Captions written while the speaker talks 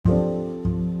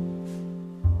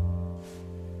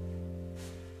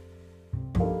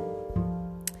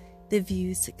The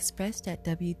views expressed at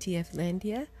WTF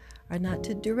Landia are not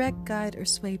to direct, guide, or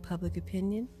sway public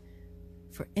opinion,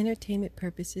 for entertainment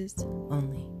purposes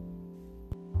only.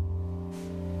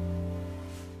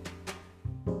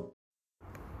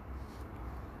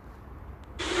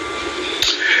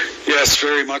 Yes,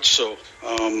 very much so.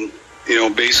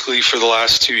 Basically for the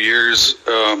last 2 years,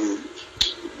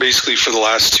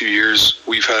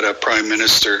 we've had a prime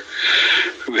minister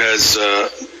who has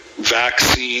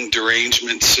vaccine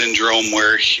derangement syndrome,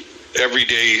 where every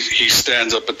day he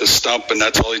stands up at the stump and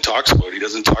that's all he talks about. He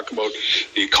doesn't talk about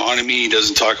the economy. He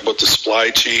doesn't talk about the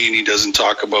supply chain. He doesn't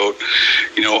talk about,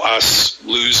 us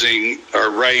losing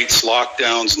our rights,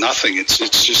 lockdowns, nothing. It's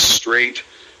just straight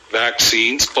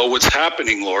vaccines. But what's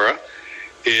happening, Laura,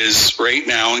 is right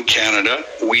now in Canada,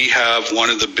 we have one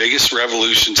of the biggest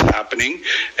revolutions happening,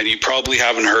 and you probably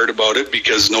haven't heard about it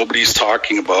because nobody's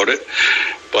talking about it.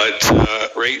 But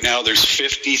right now there's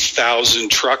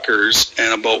 50,000 truckers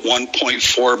and about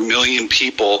 1.4 million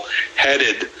people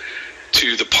headed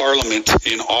to the Parliament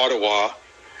in Ottawa,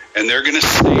 and they're going to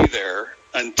stay there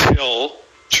until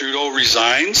Trudeau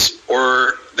resigns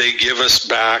or they give us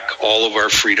back all of our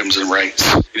freedoms and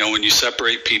rights. When you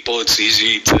separate people, it's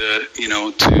easy to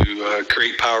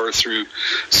create power through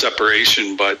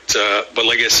separation. But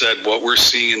like I said, what we're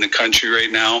seeing in the country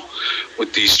right now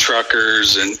with these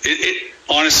truckers, and it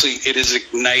honestly, it has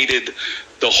ignited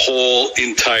the whole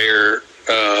entire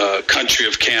country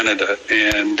of Canada.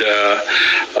 And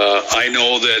I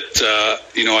know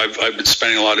that I've been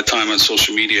spending a lot of time on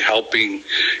social media helping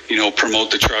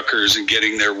promote the truckers and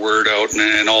getting their word out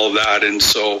and all of that. And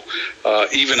so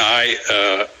even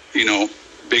I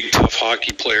big tough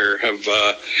hockey player, have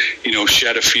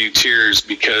shed a few tears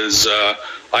because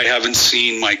I haven't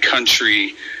seen my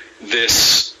country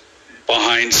this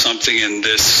behind something and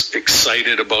this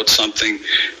excited about something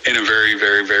in a very,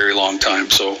 very, very long time.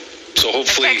 So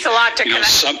hopefully, it takes a lot to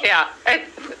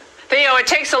Theo, it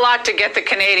takes a lot to get the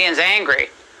Canadians angry.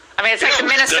 I mean, it's like the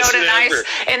Minnesota nice,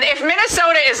 and if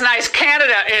Minnesota is nice,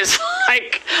 Canada is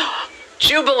like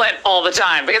jubilant all the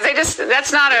time because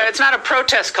it's not a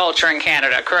protest culture in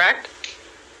Canada, correct?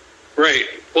 Right.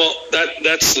 Well,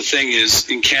 that's the thing is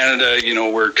in Canada,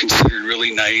 we're considered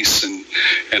really nice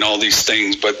and all these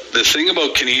things. But the thing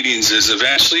about Canadians is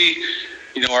eventually,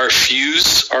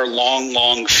 our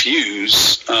long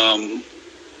fuse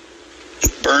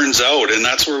burns out, and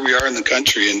that's where we are in the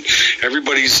country. And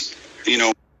everybody's,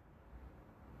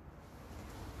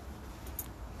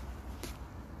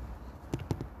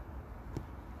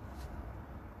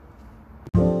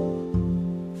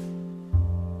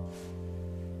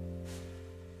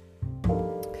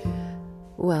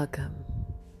 Welcome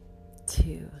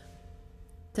to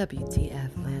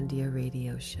WTF Landia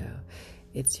Radio Show.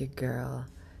 It's your girl,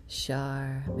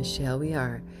 Char Michelle. We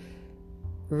are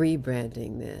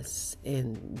rebranding this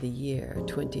in the year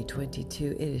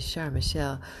 2022. It is Char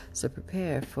Michelle, so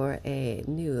prepare for a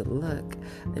new look,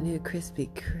 a new crispy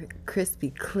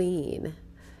clean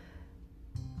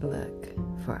look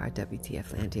for our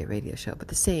WTF Landia Radio Show. But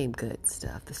the same good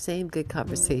stuff, the same good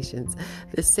conversations,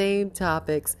 the same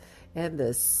topics, and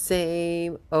the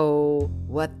same,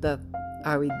 what the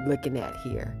are we looking at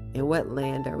here? And what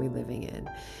land are we living in?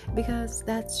 Because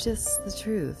that's just the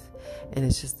truth. And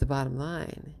it's just the bottom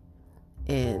line.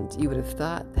 And you would have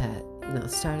thought that,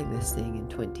 starting this thing in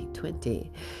 2020,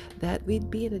 that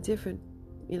we'd be in a different,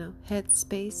 head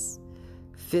space,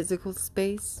 physical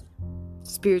space,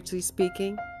 spiritually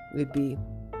speaking. We'd be,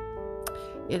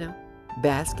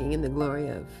 basking in the glory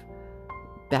of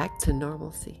back to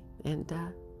normalcy. And,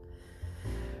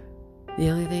 the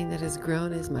only thing that has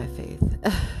grown is my faith.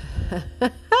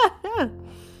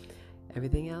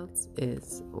 Everything else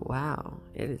is wow.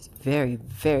 It is very,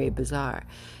 very bizarre.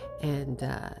 And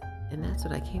that's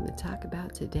what I came to talk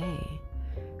about today.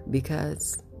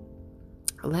 Because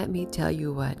let me tell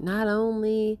you what, not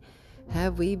only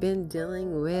have we been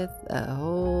dealing with a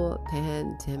whole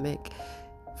pandemic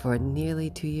for nearly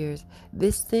 2 years,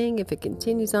 this thing, if it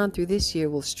continues on through this year,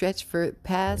 will stretch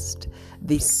past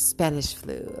the Spanish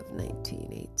flu of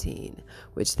 1918,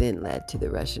 which then led to the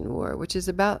Russian War, which is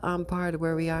about on par to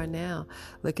where we are now.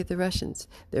 Look at the Russians.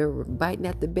 They're biting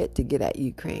at the bit to get at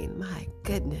Ukraine. My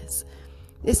goodness.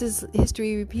 This is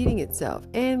history repeating itself.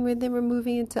 And then we're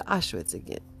moving into Auschwitz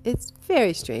again. It's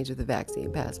very strange with the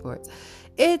vaccine passports.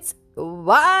 It's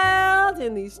wild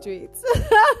in these streets.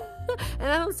 And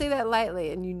I don't say that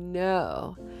lightly. And you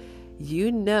know,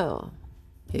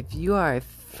 if you are a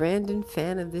friend and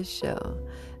fan of this show,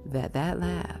 that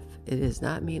laugh, it does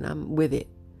not mean I'm with it.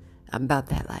 I'm about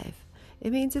that life.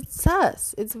 It means it's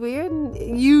sus. It's weird.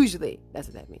 And usually that's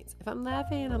what that means. If I'm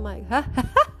laughing, I'm like, ha, ha,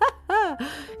 ha, ha.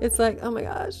 It's like, oh my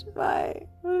gosh, why?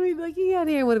 What are we looking at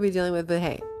here? What are we dealing with? But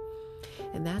hey,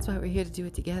 and that's why we're here to do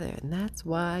it together. And that's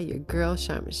why your girl,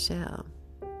 Char Michelle,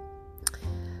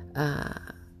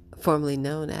 formerly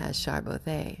known as Char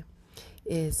Bothay,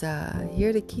 is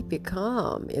here to keep you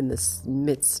calm in the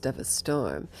midst of a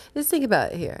storm. Just think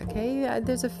about it here, okay?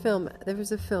 There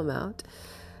was a film out.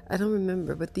 I don't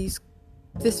remember, but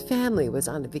this family was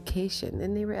on a vacation,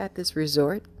 and they were at this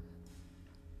resort.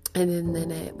 And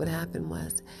then what happened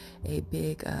was a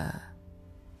big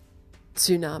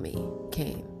tsunami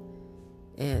came,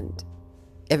 and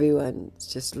everyone's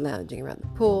just lounging around the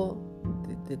pool.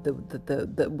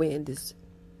 The wind is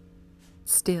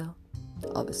still.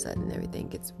 All of a sudden, everything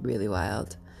gets really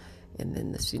wild, and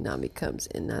then the tsunami comes.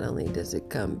 And not only does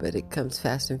it come, but it comes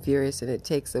fast and furious, and it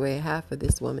takes away half of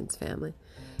this woman's family.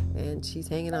 And she's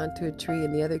hanging on to a tree,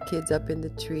 and the other kid's up in the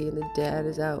tree, and the dad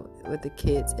is out with the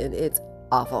kids, and it's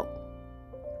awful.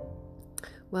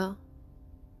 Well,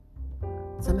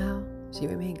 somehow she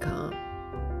remained calm,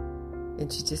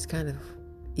 and she just kind of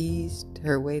eased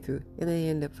her way through, and they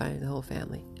end up finding the whole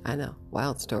family. I know,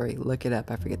 wild story, look it up.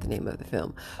 I forget the name of the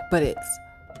film, but it's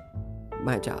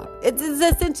my job. It's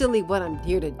essentially what I'm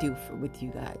here to do with you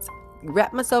guys.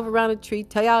 Wrap myself around a tree,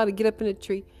 tell y'all to get up in a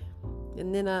tree,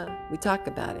 and then we talk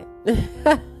about it.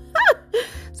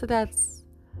 So that's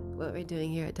what we're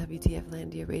doing here at WTF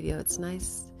Landia Radio. It's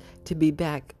nice to be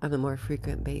back on a more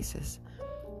frequent basis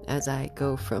as I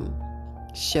go from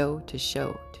show to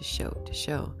show to show to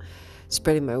show,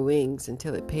 spreading my wings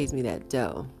until it pays me that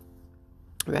dough.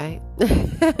 Right?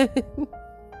 I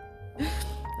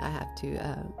have to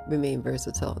remain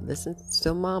versatile. Listen,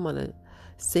 still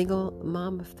single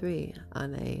mom of 3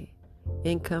 on a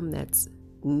income that's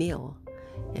nil,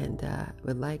 and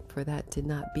would like for that to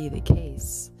not be the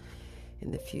case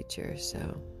in the future.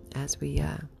 So as we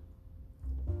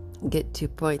get to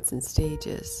points and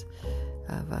stages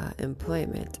of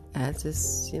employment, as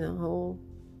this whole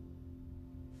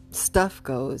stuff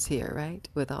goes here, right,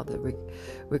 with all the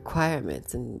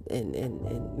requirements and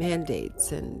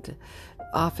mandates, and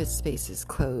office spaces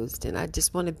closed, and I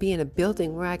just want to be in a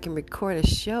building where I can record a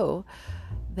show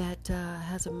that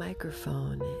has a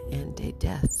microphone and a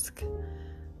desk,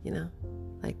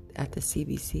 like at the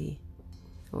CBC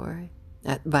or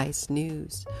at Vice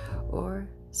News or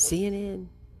CNN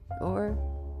or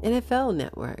NFL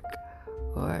Network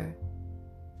or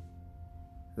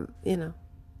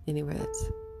anywhere that's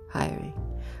hiring.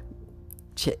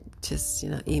 Just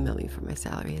email me for my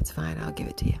salary. It's fine. I'll give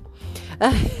it to you.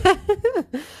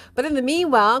 But in the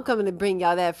meanwhile, I'm coming to bring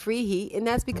y'all that free heat, and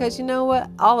that's because you know what?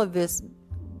 All of this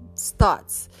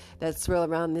thoughts that swirl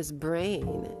around this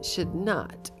brain should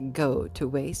not go to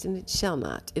waste, and it shall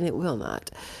not, and it will not,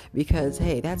 because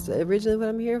hey, that's originally what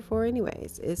I'm here for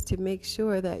anyways, is to make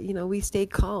sure that we stay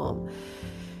calm.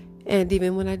 And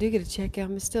even when I do get a check,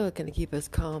 I'm still going to keep us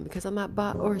calm, because I'm not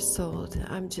bought or sold.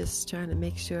 I'm just trying to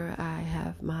make sure I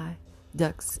have my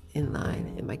ducks in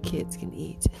line and my kids can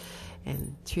eat.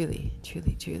 And truly,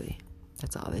 truly, truly,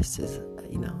 that's all this is,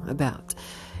 about.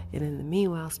 And in the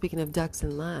meanwhile, speaking of ducks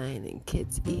in line and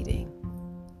kids eating,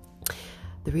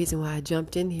 the reason why I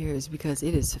jumped in here is because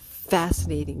it is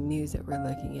fascinating news that we're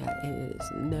looking at, and it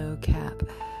is no cap,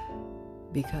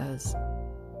 because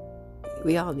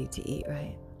we all need to eat,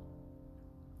 right?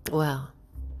 Well,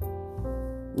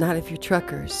 not if you're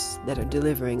truckers that are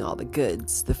delivering all the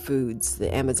goods, the foods,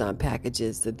 the Amazon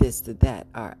packages, the this, the that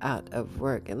are out of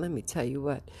work. And let me tell you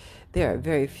what, there are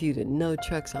very few to no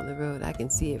trucks on the road. I can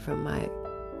see it from my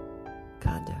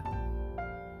condo.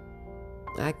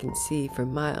 I can see for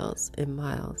miles and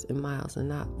miles and miles, and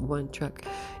not one truck.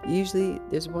 Usually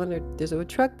there's a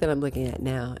truck that I'm looking at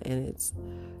now, and it's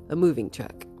a moving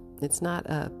truck. It's not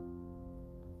a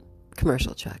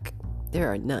commercial truck. There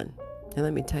are none. And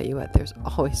let me tell you what, there's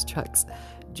always trucks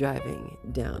driving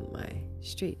down my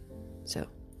street. So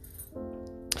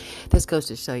this goes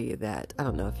to show you that, I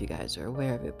don't know if you guys are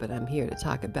aware of it, but I'm here to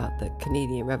talk about the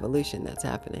Canadian Revolution that's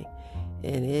happening.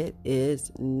 And it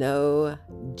is no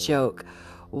joke.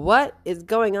 What is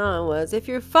going on was, if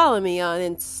you're following me on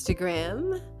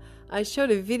Instagram, I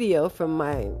showed a video from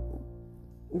my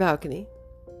balcony.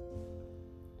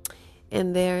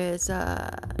 And there is,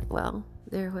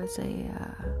 there was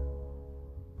a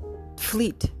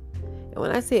fleet. And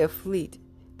when I say a fleet,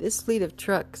 this fleet of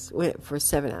trucks went for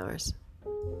 7 hours.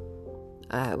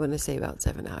 I want to say about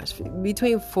 7 hours.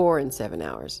 Between 4 and 7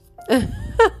 hours.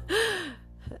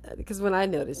 Because when I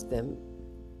noticed them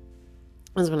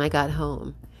was when I got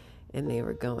home, and they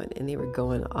were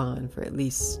going on for at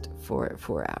least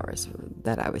 4 hours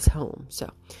that I was home. So,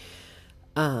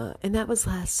 and that was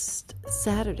last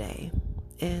Saturday.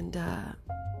 And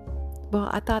well,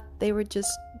 I thought they were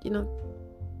just,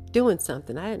 doing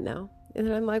something. I didn't know. And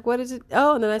then I'm like, what is it?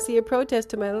 Oh, and then I see a protest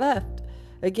to my left.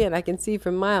 Again, I can see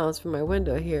for miles from my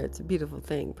window here. It's a beautiful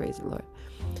thing, praise the Lord.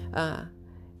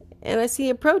 And I see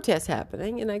a protest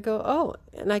happening, and I go, oh,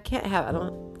 and I can't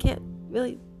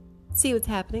really see what's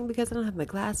happening because I don't have my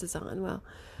glasses on. Well,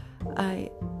 I,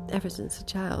 ever since a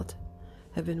child,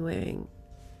 have been wearing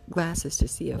glasses to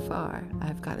see afar.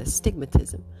 I've got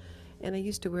astigmatism, and I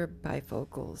used to wear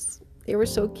bifocals. They were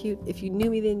so cute. If you knew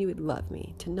me then, you would love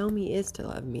me. To know me is to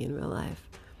love me in real life.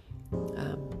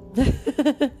 I'm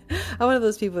one of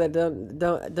those people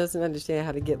that doesn't understand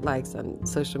how to get likes on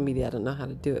social media. I don't know how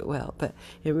to do it well, but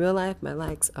in real life, my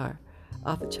likes are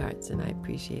off the charts, and I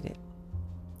appreciate it.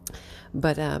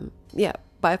 But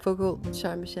bifocal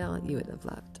Char Michelle, you would have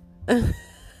loved.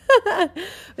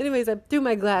 Anyways, I threw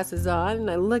my glasses on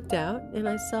and I looked out and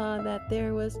I saw that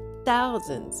there was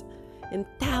thousands and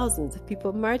thousands of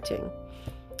people marching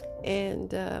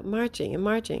and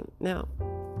marching. Now,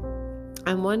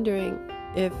 I'm wondering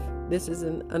if this is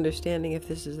an understanding, if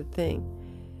this is a thing,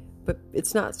 but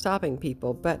it's not stopping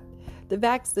people. But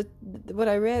what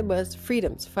I read was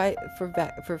freedoms, fight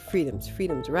for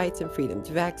freedoms, rights and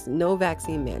freedoms, no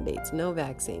vaccine mandates, no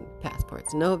vaccine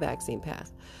passports, no vaccine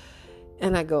pass.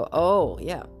 And I go, oh,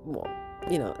 yeah, well,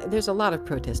 there's a lot of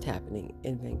protest happening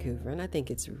in Vancouver, and I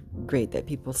think it's great that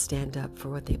people stand up for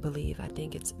what they believe. I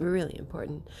think it's really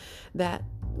important that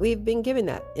we've been given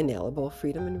that inalienable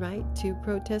freedom and right to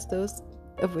protest those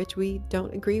of which we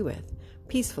don't agree with,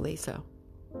 peacefully so.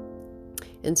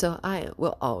 And so I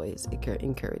will always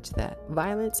encourage that.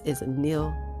 Violence is a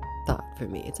nil thought for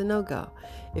me. It's a no-go.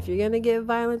 If you're going to get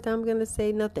violent, I'm going to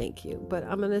say no thank you. But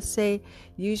I'm going to say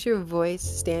use your voice,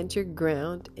 stand your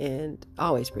ground, and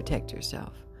always protect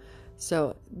yourself.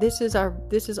 So this is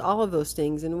all of those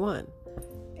things in one.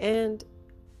 And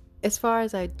as far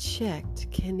as I checked,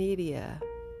 Canada,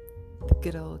 the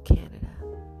good old Canada,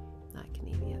 not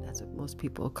Canada, that's what most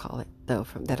people call it, though,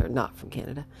 that are not from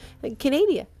Canada.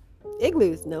 Canada.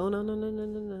 Igloos. No,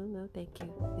 thank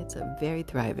you. It's a very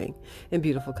thriving and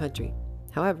beautiful country.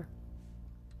 However,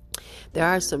 there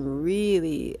are some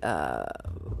really, how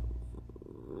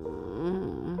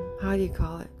do you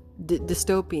call it?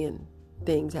 Dystopian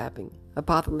things happening.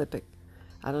 Apocalyptic.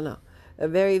 I don't know. A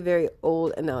very, very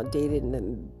old and outdated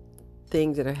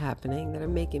things that are happening that are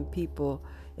making people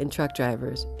and truck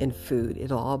drivers and food.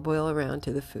 It'll all boil around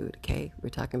to the food, okay? We're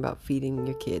talking about feeding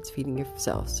your kids, feeding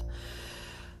yourselves.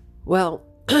 Well,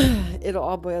 it'll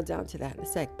all boil down to that in a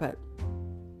sec, but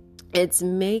it's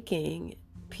making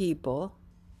people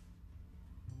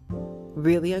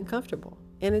really uncomfortable,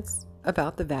 and it's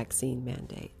about the vaccine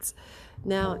mandates.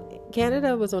 Now,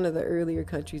 Canada was one of the earlier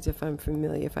countries, if I'm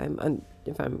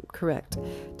correct,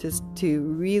 to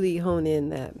really hone in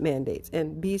that mandates,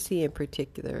 and BC in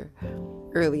particular,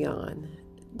 early on,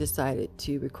 decided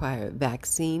to require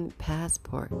vaccine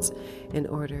passports in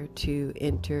order to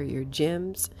enter your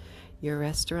gyms, your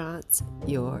restaurants,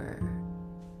 your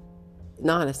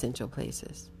non-essential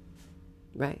places,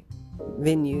 right?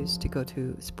 Venues to go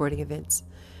to sporting events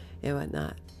and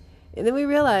whatnot. And then we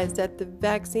realized that the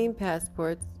vaccine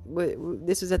passports,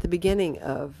 this was at the beginning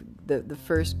of the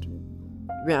first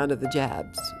round of the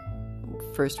jabs,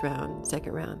 first round,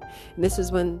 second round. And this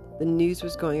is when the news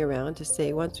was going around to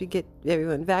say, once we get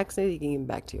everyone vaccinated, you can get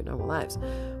back to your normal lives.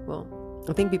 Well,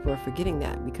 I think people are forgetting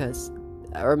that because,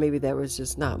 or maybe there was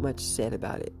just not much said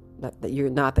about it. That you're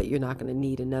not going to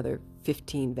need another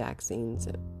 15 vaccines,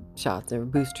 shots, or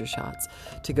booster shots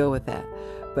to go with that.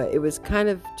 But it was kind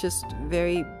of just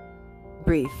very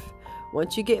brief.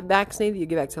 Once you get vaccinated, you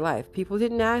get back to life. People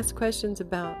didn't ask questions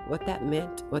about what that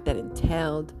meant, what that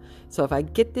entailed. So if I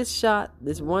get this shot,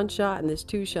 this one shot, and this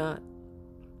two shot,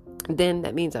 then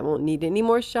that means I won't need any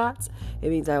more shots. It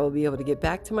means I will be able to get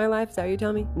back to my life. Is that what you're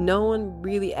telling me? No one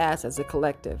really asked as a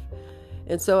collective.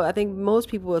 And so I think most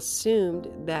people assumed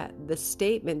that the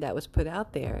statement that was put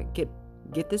out there,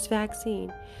 get this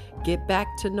vaccine, get back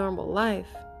to normal life,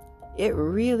 it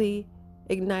really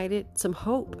ignited some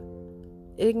hope.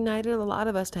 It ignited a lot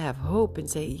of us to have hope and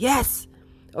say, yes,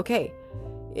 okay.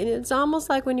 And it's almost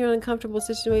like when you're in an uncomfortable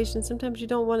situation, sometimes you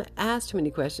don't want to ask too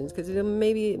many questions because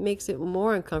maybe it makes it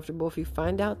more uncomfortable if you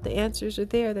find out the answers are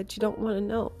there that you don't want to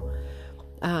know.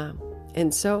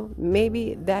 And so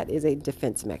maybe that is a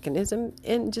defense mechanism.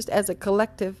 And just as a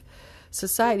collective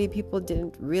society, people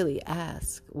didn't really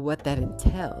ask what that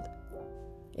entailed.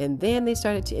 And then they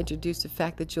started to introduce the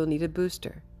fact that you'll need a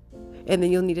booster. And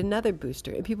then you'll need another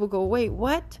booster. And people go, wait,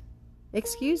 what?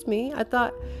 Excuse me? I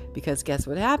thought, because guess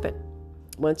what happened?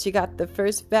 Once you got the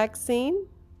first vaccine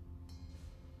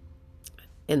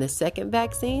and the second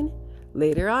vaccine,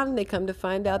 Later on, they come to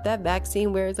find out that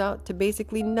vaccine wears out to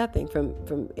basically nothing, from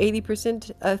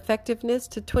 80% effectiveness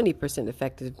to 20%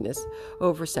 effectiveness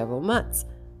over several months.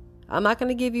 I'm not going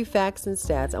to give you facts and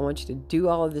stats. I want you to do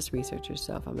all of this research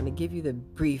yourself. I'm going to give you the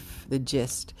brief, the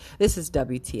gist. This is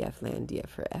WTF Landia,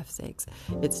 for F's sakes.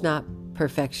 It's not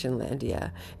Perfection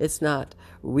Landia. It's not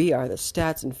we are the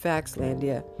stats and facts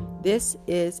Landia. This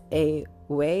is a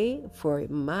way for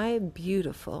my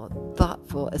beautiful,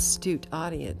 thoughtful, astute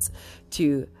audience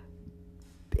to...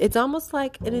 It's almost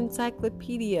like an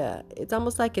encyclopedia. It's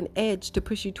almost like an edge to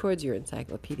push you towards your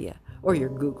encyclopedia or your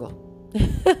Google.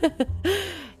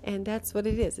 And that's what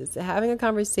it is. It's having a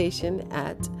conversation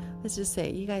at, let's just say,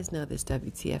 you guys know this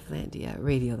WTF Landia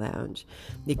Radio Lounge.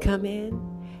 You come in,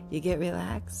 you get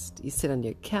relaxed, you sit on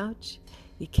your couch,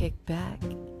 you kick back.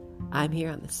 I'm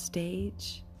here on the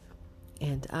stage,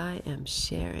 and I am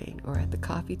sharing, or at the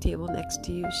coffee table next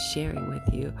to you, sharing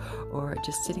with you, or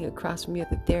just sitting across from you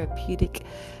at the therapeutic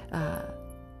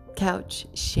couch,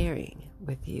 sharing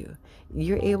with you.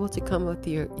 You're able to come with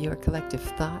your collective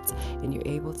thoughts, and you're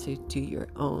able to do your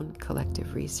own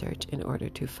collective research in order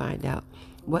to find out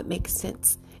what makes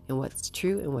sense and what's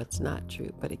true and what's not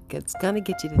true. But it's going to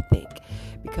get you to think,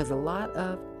 because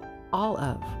all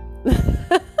of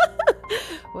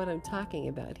what I'm talking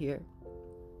about here,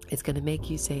 it's going to make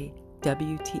you say,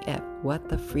 WTF, what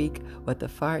the freak, what the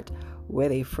fart, where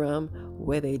they from,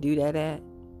 where they do that at,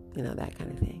 that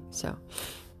kind of thing. So,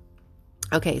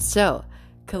 okay, so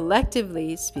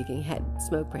collectively speaking, had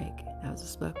smoke break. That was a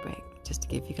smoke break, just to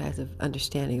give you guys an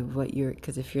understanding of what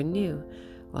because if you're new,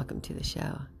 welcome to the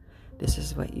show. This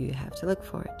is what you have to look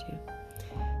forward to.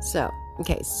 So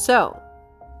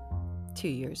 2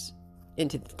 years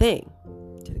into the thing,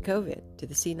 to the COVID, to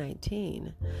the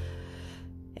C-19,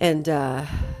 and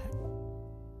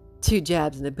 2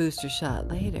 jabs and a booster shot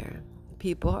later,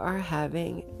 people are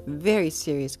having very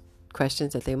serious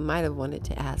questions that they might have wanted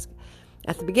to ask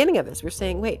at the beginning of this. We're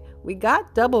saying, wait, we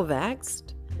got double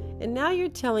vaxxed, and now you're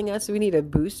telling us we need a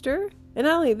booster? And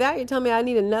not only that, you're telling me I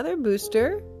need another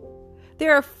booster?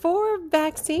 There are 4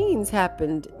 vaccines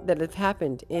that have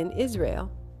happened in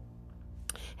Israel.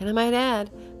 And I might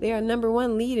add, they are number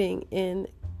 1 leading in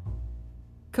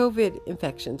COVID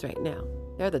infections right now.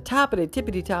 They're the top of the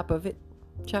tippity top of it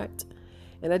charts.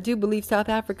 And I do believe South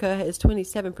Africa is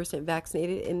 27%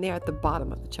 vaccinated, and they're at the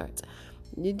bottom of the charts.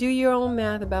 You do your own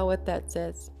math about what that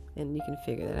says, and you can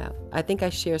figure that out. I think I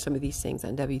share some of these things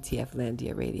on WTF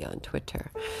Landia Radio on Twitter,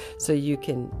 so you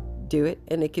can do it.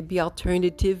 And it could be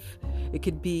alternative. It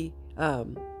could be, I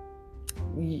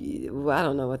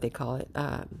don't know what they call it,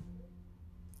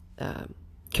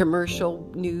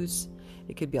 commercial news.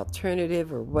 It could be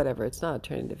alternative or whatever. It's not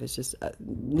alternative. It's just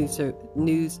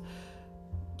news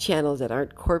channels that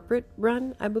aren't corporate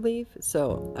run, I believe.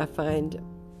 So I find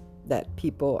that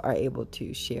people are able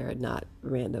to share not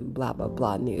random blah, blah,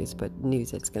 blah news, but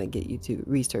news that's going to get you to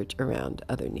research around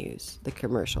other news, the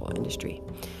commercial industry,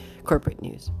 corporate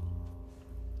news.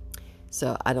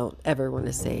 So I don't ever want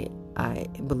to say I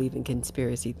believe in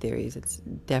conspiracy theories. It's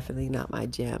definitely not my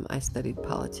jam. I studied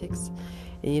politics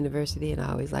in university, and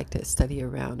I always like to study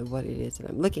around what it is that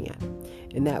I'm looking at.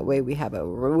 And that way we have a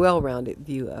well-rounded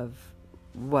view of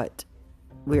what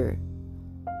we're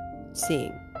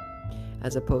seeing,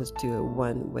 as opposed to a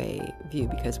one-way view.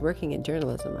 Because working in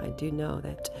journalism, I do know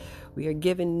that we are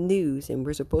given news and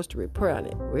we're supposed to report on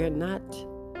it. We're not,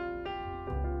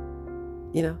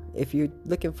 if you're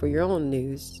looking for your own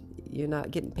news, you're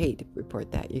not getting paid to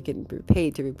report that. You're getting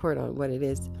paid to report on what it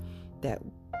is that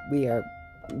we are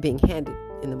being handed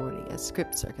in the morning as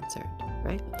scripts are concerned,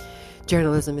 right?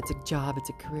 Journalism, it's a job, it's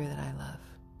a career that I love.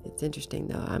 It's interesting,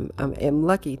 though. I'm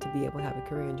lucky to be able to have a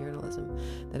career in journalism,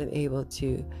 that I'm able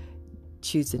to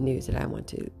choose the news that I want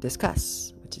to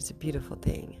discuss, which is a beautiful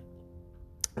thing.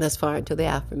 Thus far, until they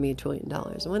offer me $1 trillion.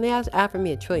 And when they offer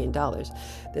me $1 trillion,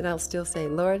 then I'll still say,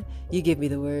 Lord, you give me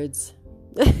the words.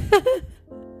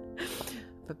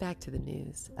 But back to the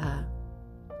news.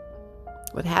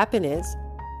 What happened is,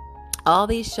 all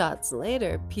these shots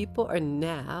later, people are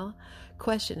now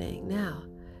questioning,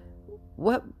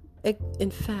 what,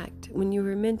 in fact, when you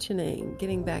were mentioning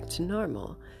getting back to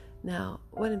normal, now,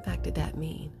 what in fact did that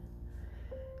mean?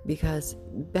 Because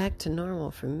back to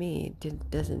normal for me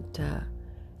doesn't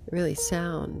really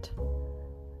sound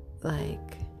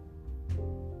like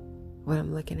what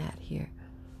I'm looking at here.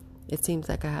 It seems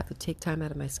like I have to take time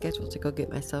out of my schedule to go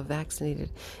get myself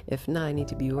vaccinated. If not, I need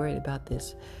to be worried about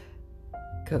this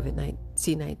COVID-19,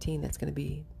 C-19 that's going to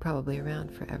be probably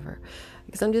around forever.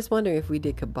 Because I'm just wondering if we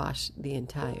did kibosh the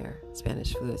entire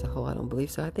Spanish flu as a whole. I don't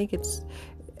believe so. I think it's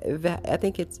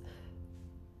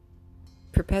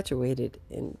perpetuated,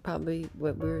 and probably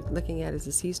what we're looking at is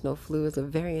the seasonal flu as a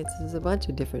variant. There's a bunch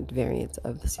of different variants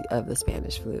of the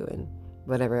Spanish flu and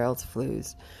whatever else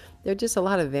flus. There are just a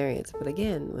lot of variants. But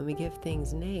again, when we give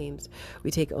things names, we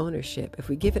take ownership. If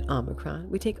we give it Omicron,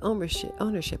 we take ownership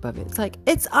of it. It's like,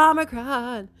 it's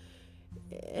Omicron.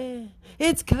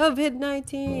 It's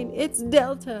COVID-19. It's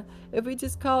Delta. If we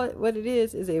just call it what it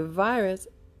is a virus,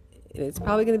 and it's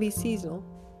probably going to be seasonal.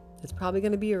 It's probably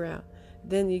going to be around.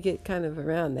 Then you get kind of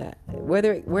around that.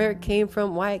 Where it came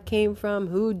from, why it came from,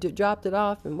 who dropped it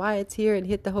off, and why it's here and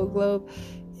hit the whole globe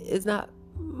is not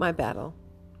my battle.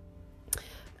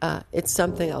 It's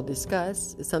something I'll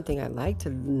discuss. It's something I'd like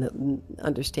to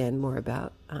understand more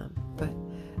about. But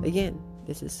again,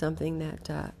 this is something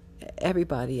that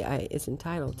everybody is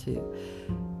entitled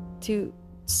to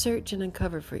search and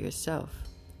uncover for yourself.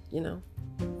 You know,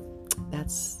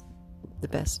 that's the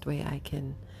best way I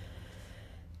can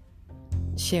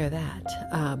share that.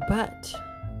 But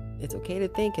it's okay to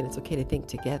think, and it's okay to think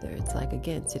together. It's like,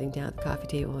 again, sitting down at the coffee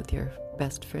table with your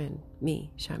best friend,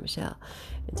 me, Char Michelle,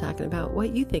 and talking about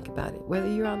what you think about it, whether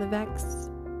you're on the vax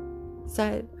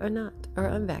side or not, or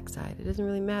unvax side. It doesn't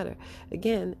really matter.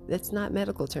 Again, that's not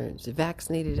medical terms.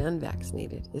 Vaccinated,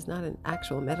 unvaccinated is not an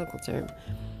actual medical term.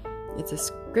 It's a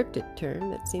scripted term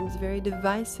that seems very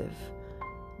divisive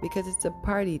because it's a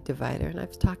party divider, and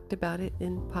I've talked about it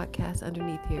in podcasts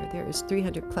underneath here. There is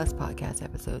 300 plus podcast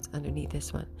episodes underneath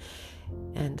this one,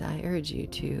 and I urge you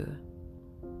to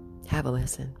have a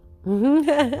listen.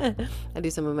 I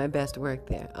do some of my best work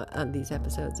there on these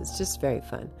episodes. It's just very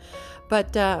fun.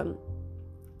 But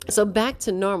so back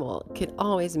to normal can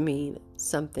always mean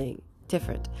something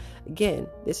different. Again,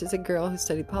 this is a girl who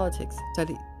studied politics,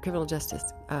 studied criminal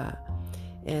justice,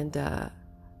 and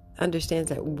understands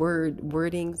that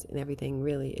wordings and everything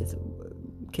really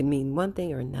can mean one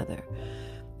thing or another.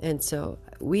 And so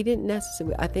we didn't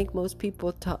necessarily, I think most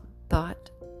people thought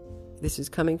this is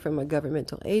coming from our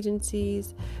governmental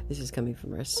agencies, this is coming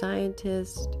from our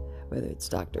scientists, whether it's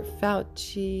Dr.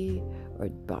 Fauci or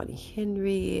Bonnie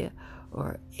Henry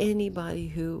or anybody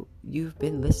who you've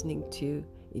been listening to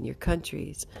in your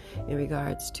countries in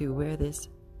regards to where this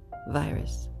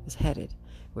virus is headed,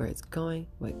 where it's going,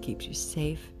 what keeps you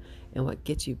safe, and what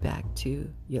gets you back to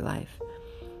your life.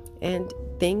 And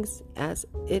things, as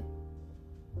it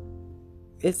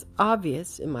is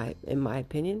obvious in my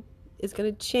opinion, is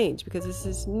going to change because this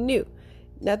is new.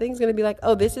 Nothing's going to be like,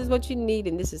 oh, this is what you need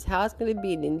and this is how it's going to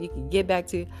be, and then you can get back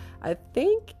to. I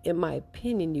think, in my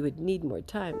opinion, you would need more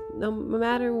time. No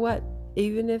matter what,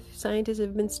 even if scientists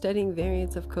have been studying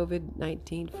variants of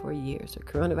COVID-19 for years, or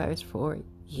coronavirus for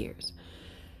years,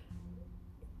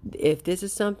 if this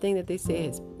is something that they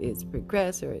say is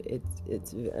progressed, or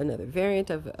it's another variant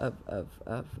of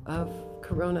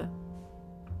corona,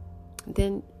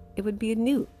 then it would be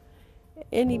new.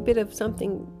 Any bit of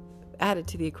something added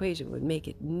to the equation would make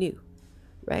it new,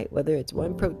 right? Whether it's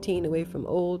one protein away from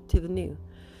old to the new,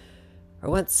 or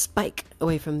one spike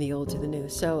away from the old to the new.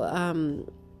 So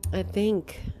I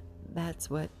think that's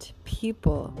what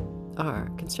people are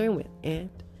concerned with. And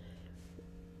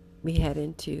we head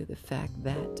into the fact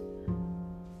that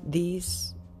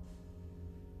these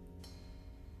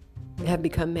have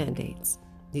become mandates.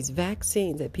 These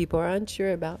vaccines that people are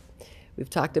unsure about. We've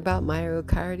talked about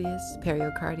myocarditis,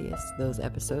 pericarditis. Those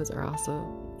episodes are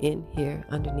also in here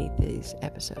underneath this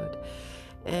episode.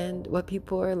 And what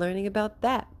people are learning about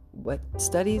that. What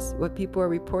studies, what people are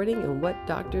reporting, and what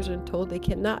doctors are told they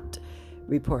cannot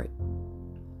report,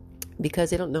 because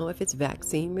they don't know if it's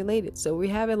vaccine related. So we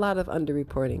have a lot of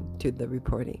underreporting to the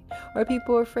reporting, or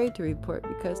people are afraid to report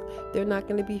because they're not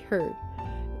going to be heard.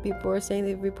 People are saying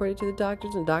they've reported to the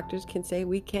doctors, and doctors can say,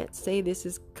 we can't say this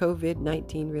is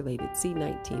COVID-19 related,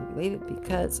 C-19 related,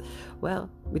 because, well,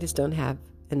 we just don't have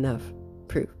enough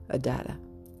proof of data.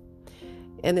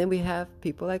 And then we have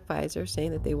people like Pfizer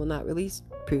saying that they will not release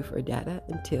proof or data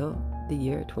until the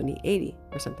year 2080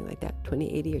 or something like that,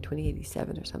 2080 or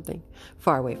 2087 or something,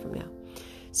 far away from now.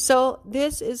 So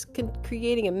this is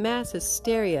creating a mass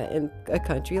hysteria in a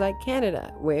country like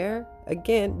Canada, where,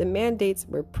 again, the mandates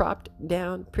were propped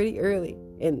down pretty early,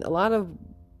 and a lot of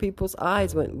people's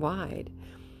eyes went wide.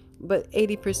 But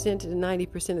 80% to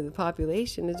 90% of the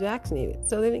population is vaccinated,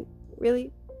 so they didn't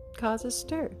really cause a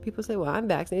stir. People say, well, I'm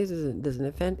vaccinated, it doesn't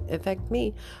affect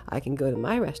me. I can go to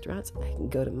my restaurants, I can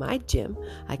go to my gym,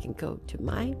 I can go to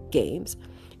my games,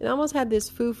 and I almost had this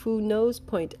foo-foo nose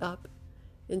point up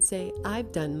and say,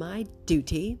 I've done my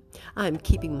duty. I'm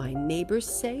keeping my neighbors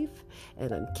safe,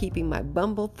 and I'm keeping my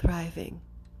Bumble thriving.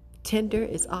 Tinder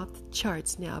is off the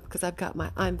charts now because I've got my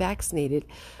I'm vaccinated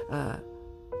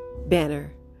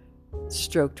banner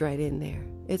stroked right in there.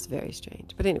 It's very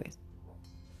strange. But anyways.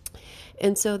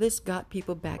 And so this got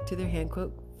people back to their hand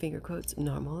quote, finger quotes,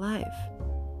 normal life.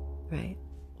 Right?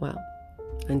 Well,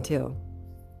 until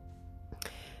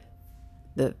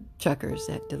the truckers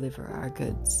that deliver our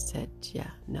goods said, yeah,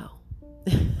 no.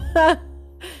 I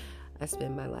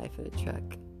spend my life in a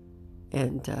truck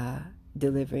and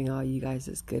delivering all you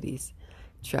guys' goodies,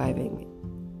 driving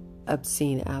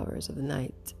obscene hours of the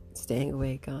night, staying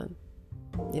awake on,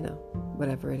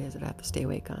 whatever it is that I have to stay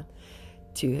awake on,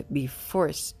 to be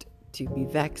forced to be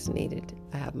vaccinated.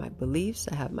 I have my beliefs,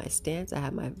 I have my stance, I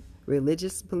have my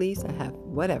religious beliefs, I have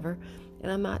whatever,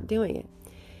 and I'm not doing it.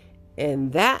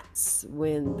 And that's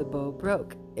when the bow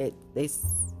broke.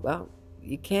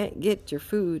 You can't get your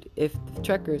food if the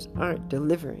truckers aren't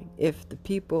delivering. If the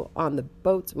people on the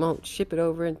boats won't ship it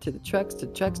over into the trucks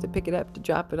to pick it up, to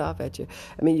drop it off at you.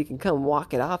 I mean, you can come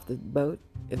walk it off the boat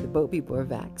if the boat people are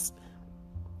vaxxed.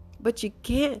 But you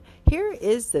can't. Here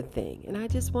is the thing, and I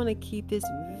just want to keep this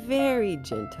very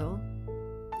gentle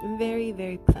and very,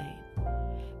 very plain.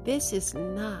 This is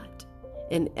not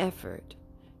an effort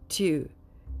to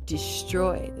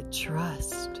destroy the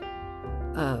trust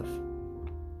of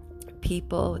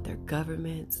people with their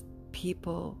governments,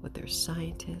 people with their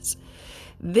scientists.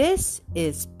 This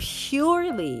is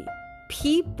purely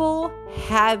people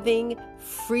having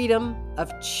freedom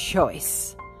of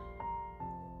choice.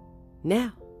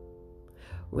 Now,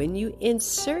 when you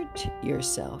insert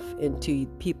yourself into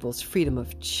people's freedom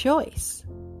of choice,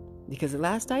 because the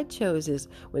last I chose is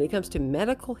when it comes to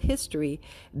medical history,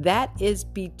 that is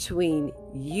between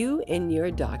you and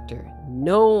your doctor.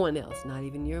 No one else, not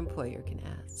even your employer, can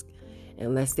ask.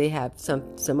 Unless they have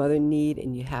some other need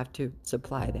and you have to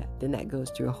supply that. Then that goes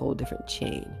through a whole different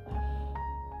chain.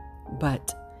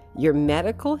 But your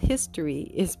medical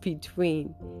history is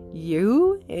between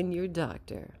you and your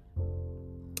doctor.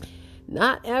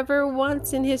 Not ever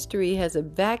once in history has a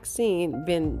vaccine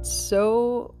been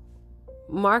so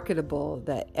marketable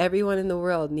that everyone in the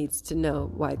world needs to know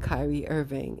why Kyrie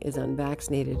Irving is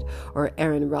unvaccinated, or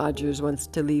Aaron Rodgers wants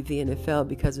to leave the NFL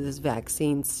because of this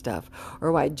vaccine stuff,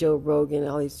 or why Joe Rogan,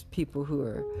 all these people who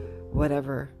are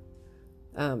whatever,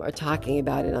 are talking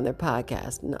about it on their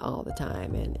podcast and all the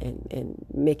time and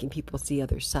making people see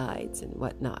other sides and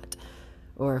whatnot.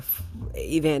 Or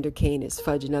Evander Kane is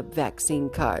fudging up vaccine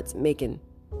cards, making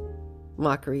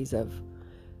mockeries of,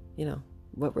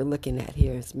 what we're looking at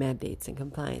here as mandates and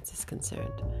compliance is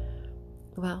concerned.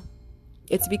 Well,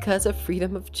 it's because of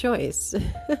freedom of choice.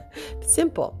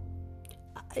 Simple.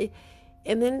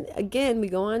 And then again, we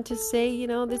go on to say,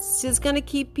 this is going to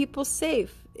keep people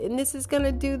safe. And this is going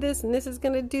to do this, and this is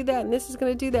going to do that, and this is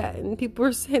going to do that. And people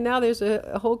are saying now there's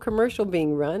a whole commercial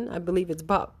being run. I believe it's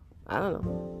Bob. I don't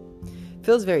know.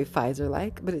 Feels very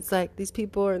Pfizer-like, but it's like these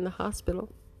people are in the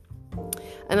hospital.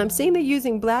 And I'm seeing they're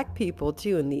using black people,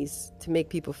 too, in these to make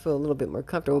people feel a little bit more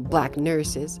comfortable. Black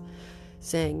nurses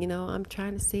saying, I'm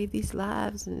trying to save these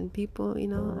lives and people,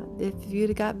 if you'd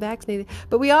have got vaccinated.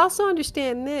 But we also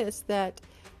understand this, that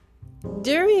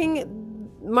during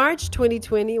March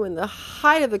 2020, when the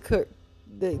height of the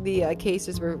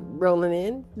cases were rolling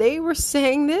in, they were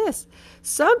saying this: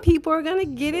 some people are going to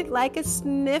get it like a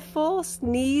sniffle,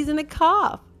 sneeze, and a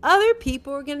cough. Other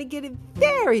people are going to get it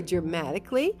very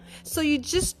dramatically. So you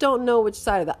just don't know which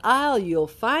side of the aisle you'll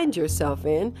find yourself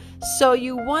in. So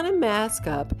you want to mask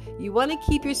up. You want to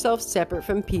keep yourself separate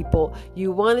from people.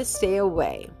 You want to stay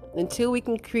away until we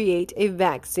can create a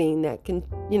vaccine that can,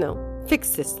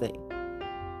 fix this thing.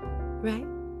 Right?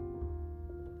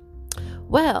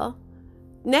 Well,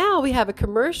 now we have a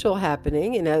commercial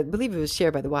happening, and I believe it was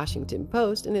shared by the Washington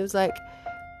Post, and it was like,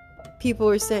 people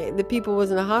were saying, the people was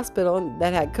in a hospital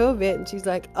that had COVID, and she's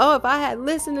like, oh, if I had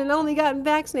listened and only gotten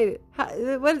vaccinated, how do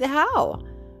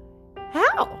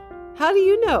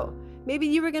you know? Maybe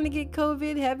you were going to get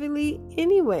COVID heavily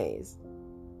anyways.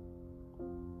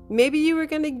 Maybe you were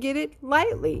going to get it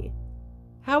lightly.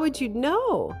 How would you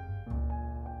know?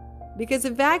 Because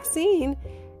a vaccine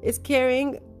is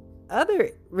carrying other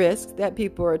risks that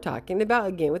people are talking about,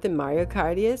 again, with the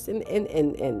myocarditis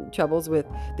and troubles with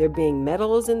there being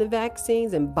metals in the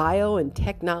vaccines and bio and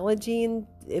technology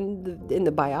in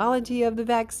the biology of the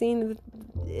vaccine.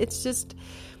 It's just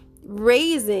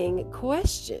raising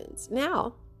questions.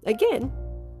 Now, again,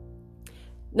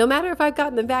 no matter if I've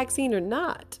gotten the vaccine or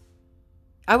not,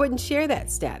 I wouldn't share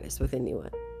that status with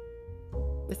anyone.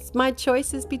 It's my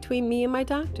choices between me and my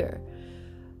doctor.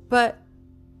 But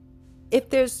if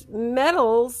there's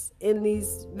metals in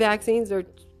these vaccines or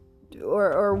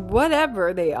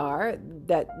whatever they are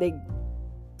that they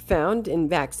found in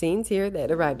vaccines here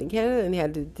that arrived in Canada and they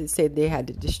had to say they had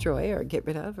to destroy or get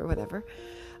rid of or whatever,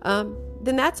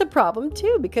 then that's a problem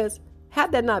too, because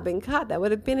had that not been caught, that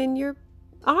would have been in your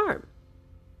arm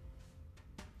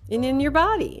and in your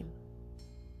body.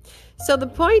 So the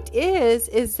point is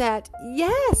that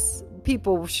yes,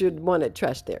 people should want to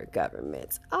trust their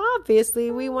governments.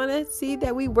 Obviously, we want to see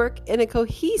that we work in a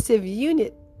cohesive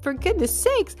unit. For goodness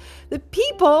sakes, the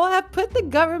people have put the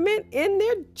government in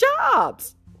their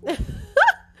jobs.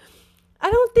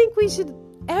 I don't think we should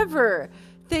ever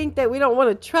think that we don't want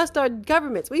to trust our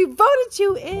governments. We voted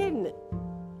you in.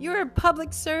 You're a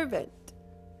public servant.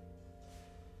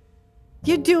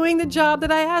 You're doing the job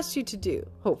that I asked you to do,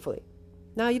 hopefully.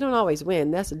 Now, you don't always win.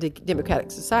 That's a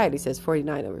democratic society, says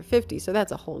 49 over 50. So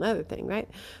that's a whole other thing, right?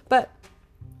 But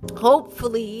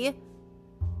hopefully,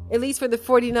 at least for the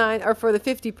 49 or for the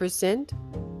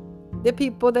 50%, the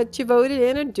people that you voted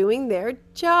in are doing their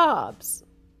jobs.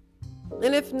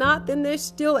 And if not, then they're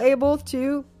still able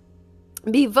to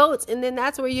be votes. And then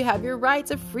that's where you have your rights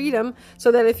of freedom,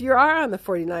 so that if you are on the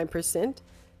 49%,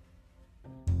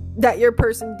 that your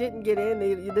person didn't get in,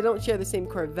 they don't share the same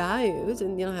core values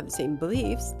and you don't have the same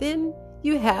beliefs, then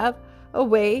you have a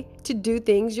way to do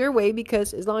things your way,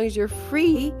 because as long as you're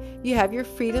free, you have your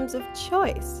freedoms of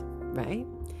choice, right?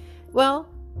 Well,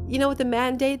 you know what the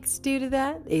mandates do to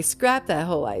that? They scrap that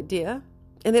whole idea,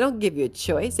 and they don't give you a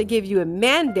choice. They give you a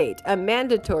mandate, a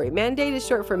mandatory. Mandate is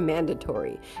short for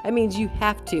mandatory. That means you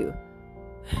have to.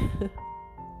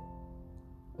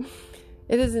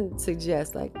 It doesn't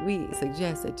suggest like we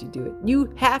suggest that you do it.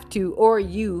 You have to, or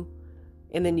you,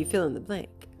 and then you fill in the blank.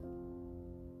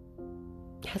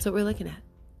 That's what we're looking at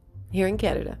here in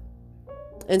Canada.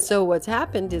 And so what's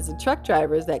happened is the truck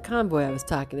drivers, that convoy I was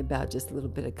talking about just a little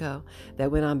bit ago,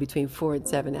 that went on between 4 and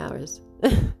 7 hours,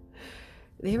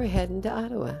 they were heading to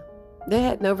Ottawa. They're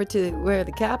heading over to where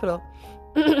the capital,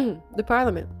 the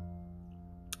parliament,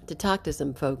 to talk to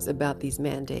some folks about these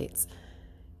mandates.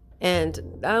 And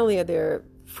not only are there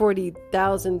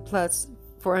 40,000 plus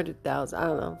 400,000, I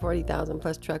don't know, 40,000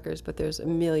 plus truckers, but there's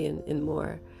 1 million and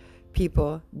more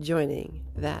people joining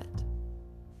that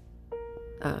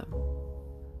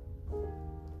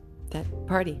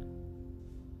party.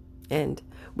 And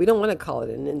we don't want to call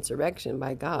it an insurrection.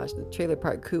 My gosh, the trailer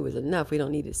park coup was enough. We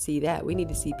don't need to see that. We need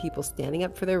to see people standing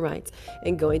up for their rights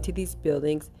and going to these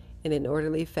buildings in an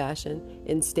orderly fashion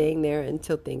and staying there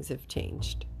until things have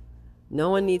changed. No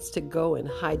one needs to go and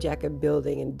hijack a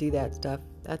building and do that stuff.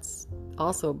 That's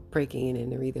also breaking in,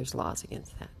 and there's laws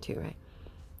against that too, right?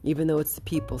 Even though it's the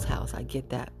people's house, I get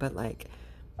that. But like,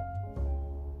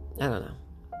 I don't know.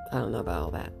 I don't know about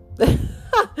all that.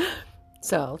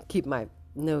 So I'll keep my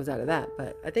nose out of that.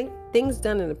 But I think things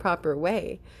done in a proper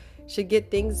way should get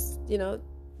things,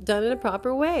 done in a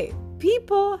proper way.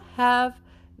 People have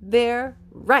their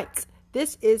rights.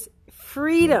 This is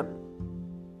freedom.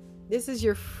 This is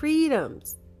your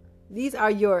freedoms. These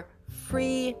are your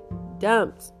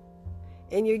freedoms.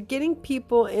 And you're getting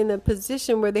people in a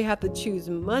position where they have to choose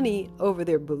money over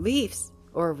their beliefs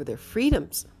or over their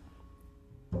freedoms.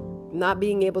 Not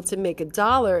being able to make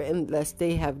 $1 unless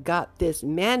they have got this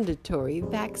mandatory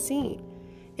vaccine.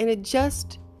 And it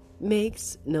just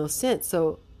makes no sense.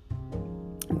 So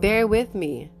bear with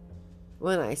me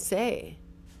when I say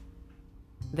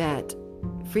that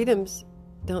freedoms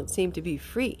don't seem to be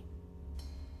free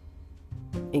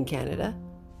in Canada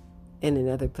and in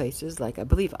other places. Like I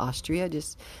believe Austria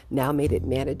just now made it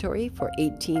mandatory for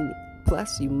 18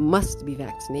 plus. You must be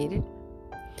vaccinated.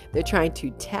 They're trying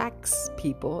to tax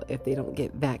people if they don't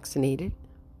get vaccinated.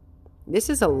 This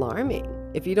is alarming.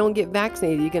 If you don't get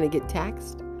vaccinated, you're going to get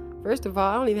taxed. First of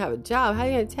all, I don't even have a job. How are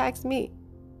you going to tax me?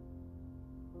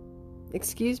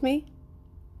 Excuse me?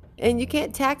 And you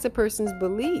can't tax a person's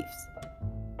beliefs.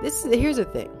 Here's the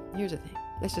thing.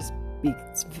 Let's just be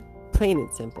plain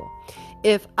and simple.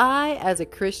 If I, as a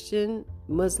Christian,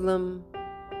 Muslim,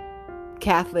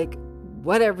 Catholic,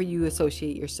 whatever you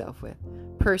associate yourself with,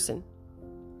 person,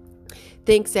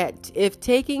 thinks that if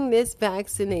taking this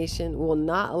vaccination will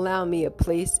not allow me a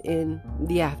place in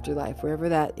the afterlife, wherever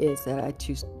that is that I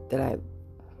choose, that I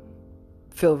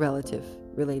feel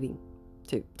relating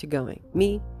to going,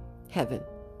 me, heaven,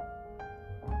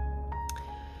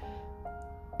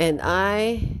 and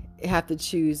I have to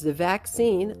choose the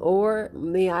vaccine or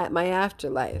my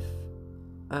afterlife,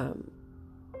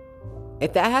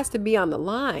 if that has to be on the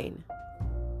line,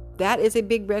 that is a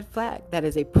big red flag. That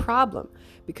is a problem,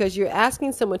 because you're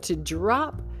asking someone to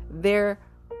drop their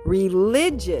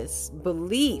religious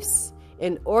beliefs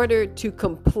in order to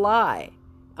comply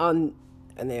in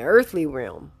the earthly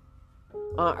realm.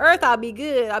 On earth, I'll be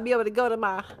good. I'll be able to go to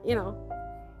my,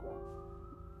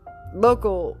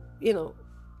 local,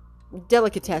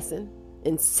 delicatessen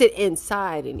and sit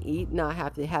inside and eat, not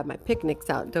have to have my picnics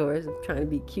outdoors and trying to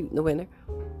be cute in the winter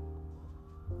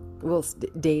whilst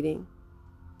dating.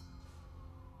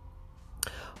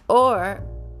 Or,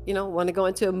 want to go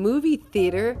into a movie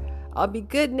theater. I'll be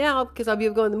good now because I'll be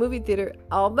able to go in the movie theater.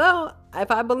 Although, if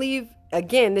I believe,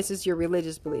 again, this is your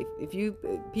religious belief. If you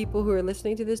people who are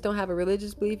listening to this don't have a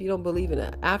religious belief, you don't believe in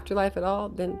an afterlife at all,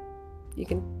 then you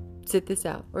can sit this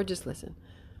out or just listen.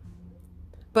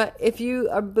 But if you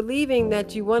are believing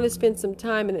that you want to spend some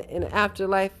time in an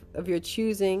afterlife of your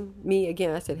choosing, me,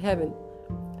 again, I said heaven,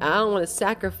 I don't want to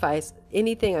sacrifice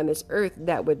anything on this earth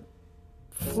that would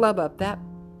flub up that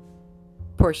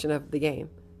portion of the game,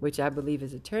 which I believe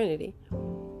is eternity,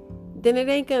 then it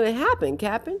ain't going to happen,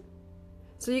 Captain.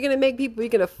 So you're going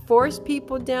to force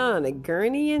people down on a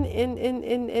gurney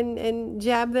and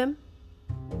jab them?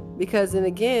 Because then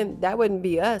again, that wouldn't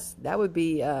be us. That would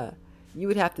be,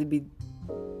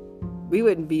 we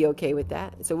wouldn't be okay with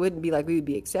that. So it wouldn't be like we would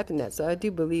be accepting that. So I do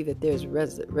believe that there's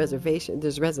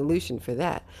resolution for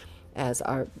that as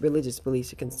our religious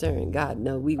beliefs are concerned. God,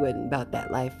 no, we wouldn't about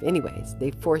that life anyways. They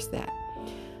force that.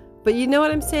 But you know what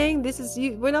I'm saying?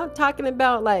 We're not talking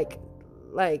about like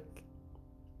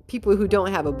people who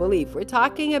don't have a belief. We're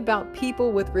talking about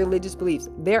people with religious beliefs.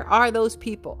 There are those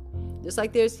people. Just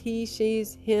like there's he,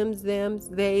 she's, hims, thems,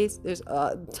 theys. There's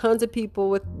tons of people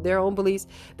with their own beliefs.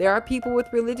 There are people with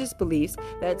religious beliefs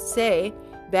that say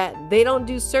that they don't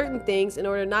do certain things in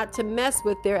order not to mess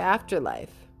with their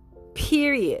afterlife.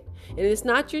 Period. And it's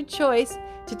not your choice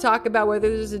to talk about whether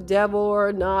there's a devil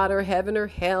or not, or heaven or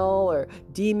hell, or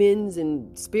demons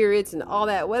and spirits and all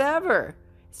that, whatever.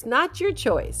 It's not your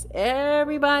choice.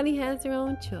 Everybody has their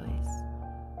own choice.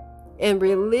 And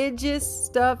religious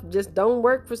stuff just don't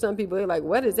work for some people. They're like,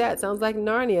 what is that? Sounds like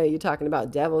Narnia. You're talking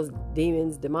about devils,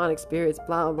 demons, demonic spirits,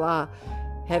 blah, blah,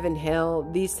 heaven, hell.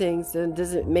 These things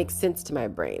doesn't make sense to my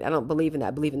brain. I don't believe in that.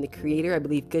 I believe in the Creator. I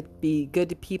believe be good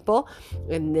to people.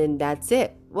 And then that's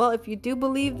it. Well, if you do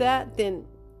believe that, then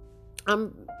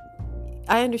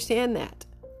I understand that.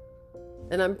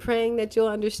 And I'm praying that you'll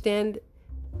understand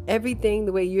everything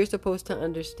the way you're supposed to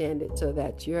understand it, so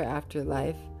that your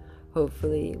afterlife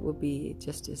hopefully will be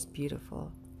just as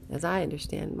beautiful as I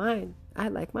understand mine.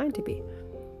 I'd like mine to be.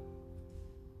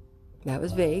 That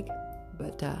was vague,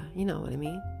 but you know what I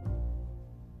mean.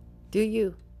 Do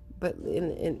you? But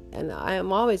and I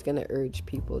am always going to urge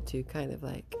people to kind of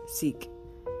like seek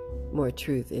more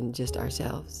truth in just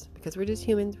ourselves, because we're just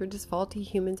humans. We're just faulty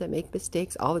humans that make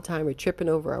mistakes all the time. We're tripping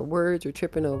over our words. We're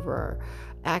tripping over our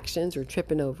actions. We're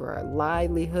tripping over our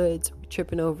livelihoods. We're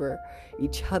tripping over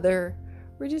each other.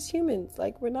 We're just humans.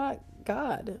 Like, we're not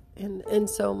God. And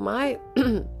so my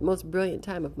most brilliant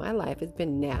time of my life has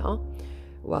been now,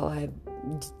 while I'm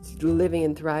living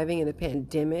and thriving in a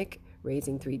pandemic,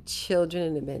 raising 3 children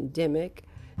in a pandemic,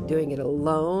 doing it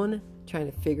alone,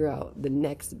 trying to figure out the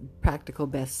next practical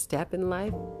best step in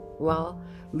life, while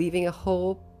leaving a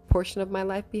whole portion of my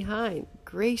life behind,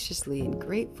 graciously and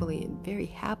gratefully and very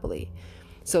happily.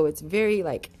 So it's very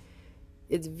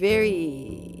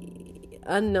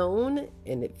unknown,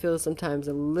 and it feels sometimes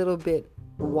a little bit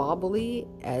wobbly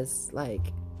as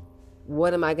like,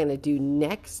 what am I going to do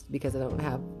next? Because I don't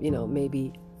have,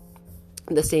 maybe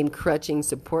the same crutching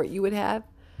support you would have.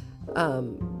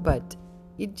 But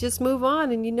you just move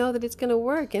on, and you know that it's going to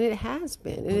work, and it has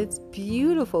been, and it's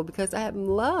beautiful because I am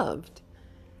loved.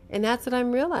 And that's what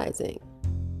I'm realizing.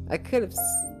 I could have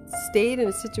stayed in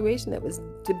a situation that was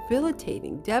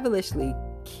debilitating, devilishly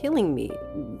killing me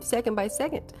second by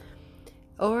second,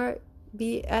 or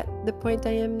be at the point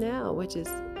I am now, which is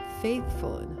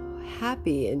faithful and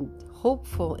happy and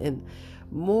hopeful and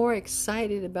more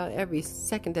excited about every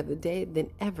second of the day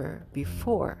than ever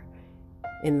before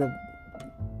in the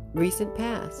recent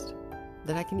past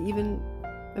that I can even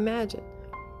imagine.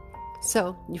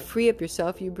 So you free up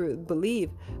yourself, you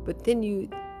believe, but then you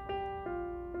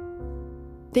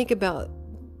think about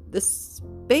the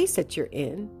space that you're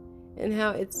in and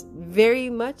how it's very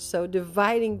much so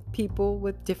dividing people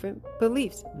with different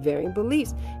beliefs, varying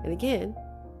beliefs. And again,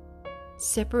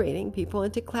 separating people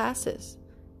into classes,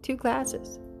 2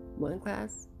 classes. 1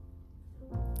 class,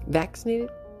 vaccinated.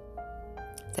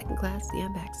 2nd class, the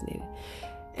unvaccinated.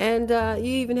 And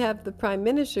you even have the Prime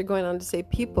Minister going on to say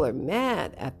people are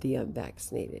mad at the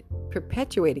unvaccinated,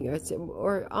 perpetuating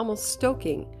or almost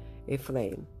stoking a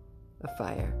flame, a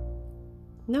fire.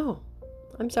 No,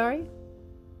 I'm sorry.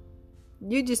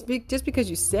 You just because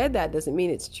you said that doesn't mean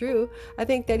it's true. I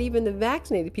think that even the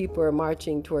vaccinated people are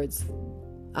marching towards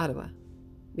Ottawa,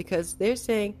 because they're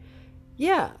saying,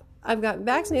 yeah, I've gotten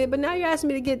vaccinated, but now you're asking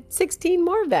me to get 16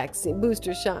 more vaccine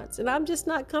booster shots, and I'm just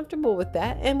not comfortable with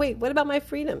that. And wait, what about my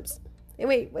freedoms? And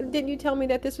wait, didn't you tell me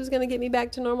that this was going to get me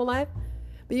back to normal life?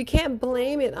 But you can't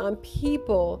blame it on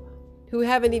people who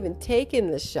haven't even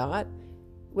taken the shot,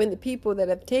 when the people that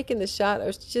have taken the shot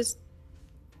are just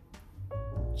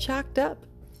chalked up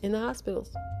in the hospitals.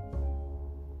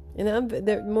 And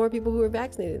there are more people who are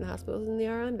vaccinated in the hospitals than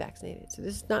there are unvaccinated. So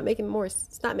this is not making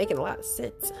it's not making a lot of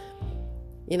sense,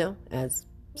 as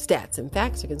stats and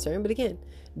facts are concerned. But again,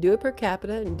 do it per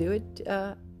capita and do it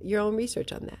your own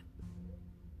research on that.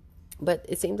 But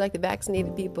it seems like the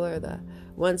vaccinated people are the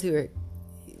ones who are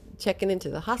checking into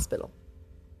the hospital.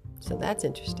 So that's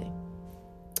interesting.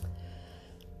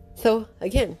 So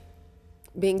again,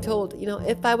 being told,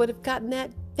 if I would have gotten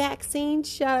that vaccine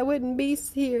shot, I wouldn't be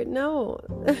here. No,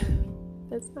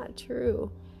 that's not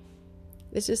true.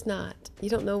 It's just not. You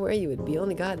don't know where you would be.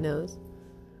 Only God knows.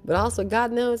 But also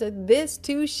God knows that this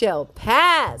too shall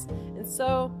pass. And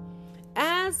so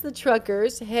as the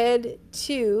truckers head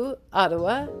to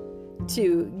Ottawa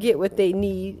to get what they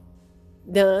need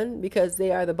done, because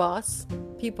they are the boss,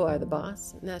 people are the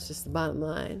boss, and that's just the bottom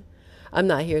line. I'm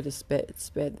not here to spread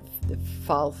the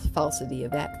falsity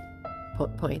of that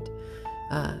point.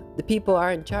 The people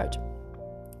are in charge.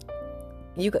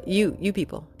 You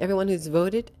people, everyone who's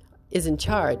voted is in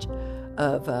charge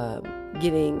of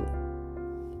getting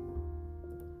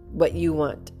what you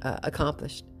want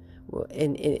accomplished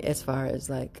in as far as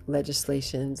like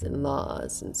legislations and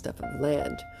laws and stuff of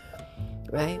land,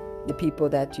 right? The people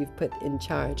that you've put in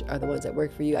charge are the ones that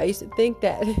work for you. I used to think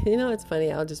that, it's funny,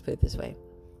 I'll just put it this way.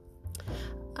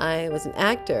 I was an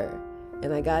actor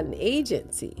and I got an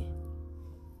agency,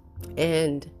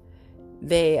 and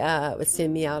they would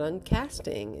send me out on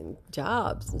casting and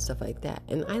jobs and stuff like that.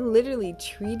 And I literally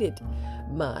treated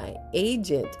my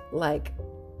agent like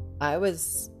I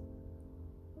was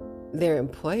their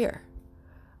employer.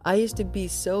 I used to be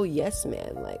so yes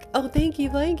man, like, oh, thank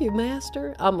you,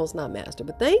 master. Almost not master,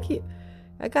 but thank you.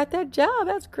 I got that job.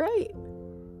 That's great.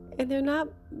 And they're not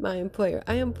my employer.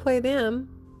 I employ them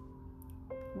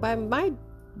by my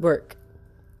work.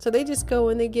 So they just go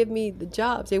and they give me the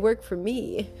jobs. They work for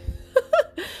me.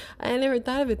 I never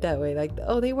thought of it that way. Like,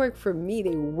 oh, they work for me.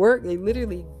 They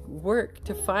literally work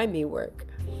to find me work.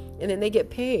 And then they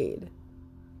get paid.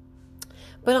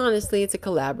 But honestly, it's a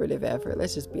collaborative effort.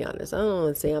 Let's just be honest. I don't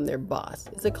want to say I'm their boss.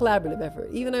 It's a collaborative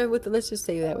effort. Let's just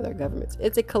say that with our governments.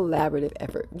 It's a collaborative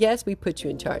effort. Yes, we put you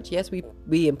in charge. Yes,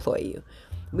 we employ you.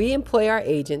 We employ our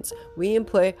agents. We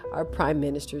employ our prime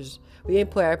ministers. We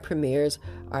employ our premiers,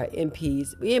 our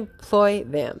MPs. We employ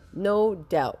them, no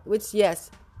doubt. Which,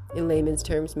 yes, in layman's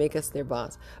terms, make us their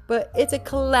boss. But it's a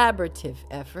collaborative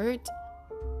effort.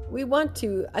 We want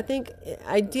to, I think,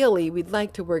 ideally, we'd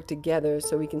like to work together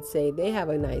so we can say they have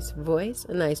a nice voice,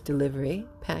 a nice delivery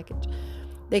package.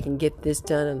 They can get this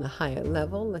done on a higher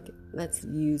level. Let's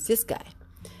use this guy.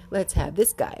 Let's have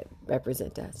this guy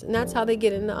represent us. And that's how they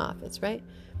get in the office, right?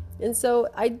 And so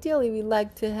ideally, we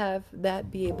like to have that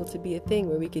be able to be a thing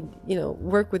where we can,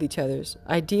 work with each other's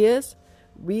ideas.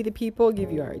 We, the people,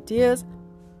 give you our ideas.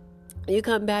 You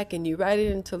come back and you write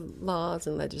it into laws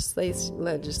and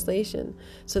legislation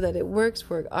so that it works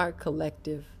for our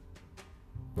collective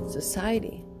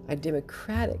society, our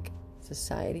democratic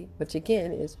society, which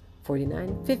again is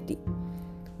 4950,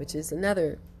 which is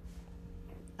another,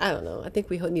 I don't know, I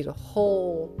think we need a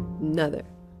whole nother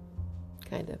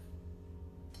kind of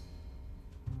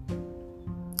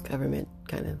government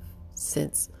kind of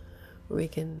sense where we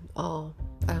can all,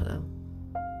 I don't know,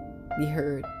 be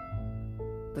heard.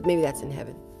 But maybe that's in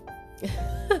heaven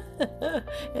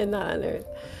and not on earth.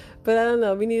 But I don't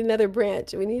know. We need another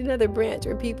branch. We need another branch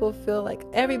where people feel like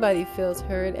everybody feels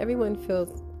heard. Everyone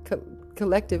feels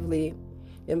collectively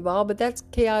involved. But that's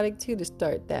chaotic too, to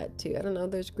start that too. I don't know.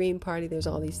 There's Green Party. There's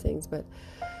all these things. But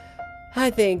I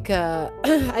think that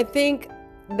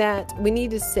we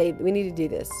need to do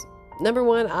this. Number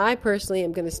one, I personally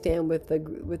am going to stand with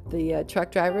the truck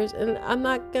drivers, and I'm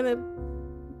not going to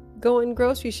go and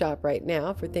grocery shop right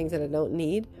now for things that I don't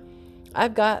need.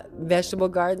 I've got vegetable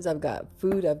gardens, I've got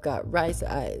food, I've got rice,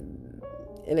 and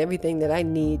everything that I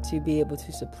need to be able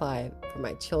to supply for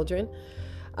my children.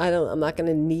 I'm not going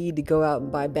to need to go out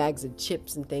and buy bags of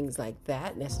chips and things like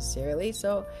that necessarily.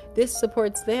 So this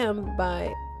supports them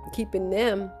by keeping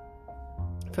them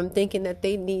from thinking that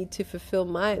they need to fulfill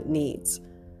my needs.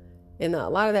 And a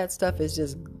lot of that stuff is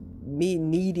just me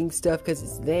needing stuff because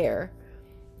it's there.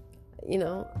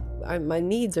 My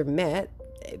needs are met.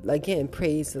 Again,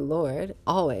 praise the Lord.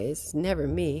 Always. It's never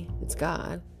me. It's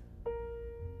God.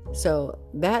 So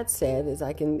that said, is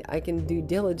I can do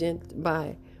diligent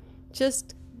by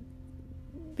just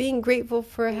being grateful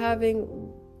for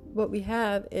having what we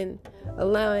have and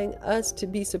allowing us to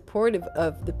be supportive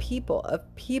of the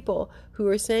people who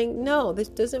are saying, no, this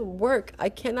doesn't work. I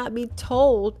cannot be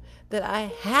told that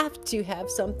I have to have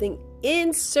something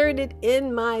inserted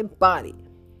in my body.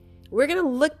 We're going to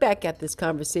look back at this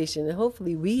conversation, and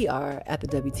hopefully we are at the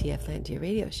WTF Landia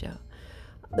radio show,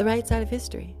 the right side of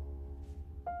history.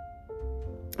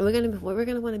 We're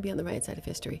gonna want to be on the right side of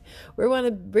history. We're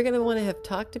gonna want to have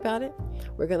talked about it.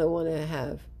 We're gonna want to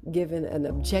have given an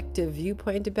objective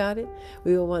viewpoint about it.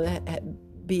 We will want to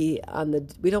be on the.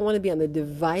 We don't want to be on the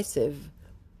divisive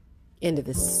end of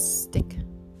the stick.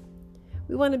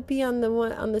 We want to be on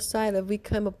the side of we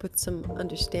come up with some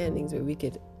understandings where we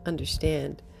could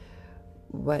understand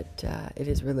what it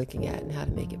is we're looking at and how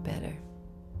to make it better.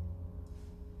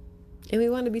 And we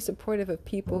want to be supportive of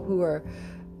people who are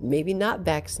maybe not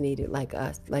vaccinated like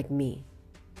us, like me.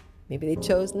 Maybe they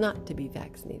chose not to be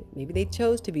vaccinated. Maybe they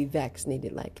chose to be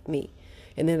vaccinated like me,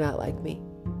 and they're not like me.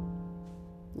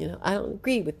 I don't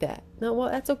agree with that. No, well,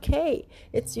 that's okay.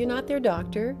 You're not their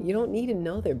doctor. You don't need to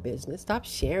know their business. Stop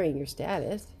sharing your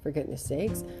status, for goodness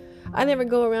sakes. I never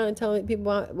go around and tell people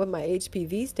what my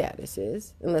HPV status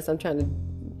is, unless I'm trying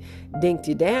to dink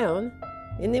you down,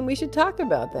 and then we should talk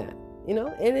about that. And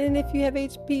then if you have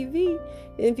HPV,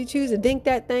 and if you choose to dink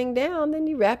that thing down, then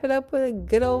you wrap it up with a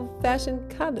good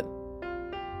old-fashioned condom,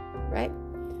 right?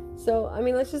 So,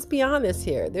 let's just be honest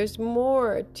here. There's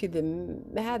more to the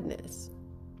madness.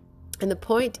 And the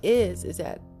point is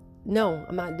that, no,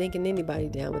 I'm not dinking anybody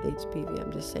down with HPV.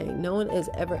 I'm just saying no one has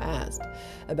ever asked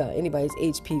about anybody's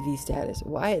HPV status.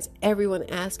 Why is everyone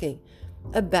asking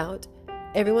about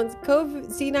everyone's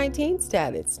COVID-19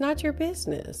 status? It's not your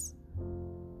business.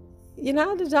 You're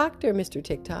not a doctor, Mr.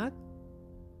 TikTok,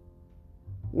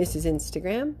 Mrs.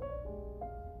 Instagram.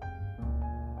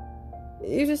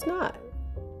 You're just not.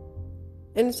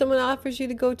 And if someone offers you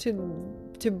to go to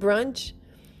brunch,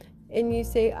 and you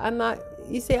say I'm not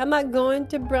going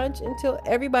to brunch until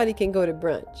everybody can go to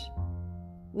brunch.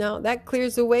 Now that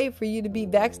clears the way for you to be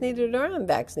vaccinated or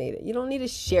unvaccinated. You don't need to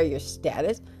share your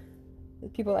status.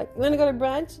 People are like, you want to go to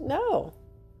brunch? No.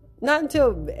 Not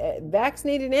until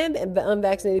vaccinated and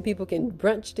unvaccinated people can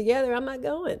brunch together. I'm not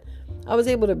going. I was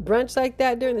able to brunch like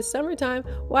that during the summertime.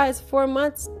 Why is 4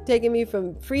 months taking me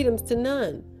from freedoms to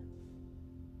none?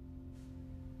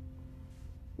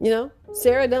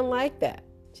 Sarah doesn't like that.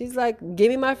 She's like, give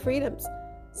me my freedoms.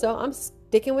 So I'm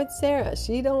sticking with Sarah.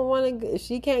 She don't want to. If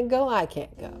she can't go, I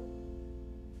can't go.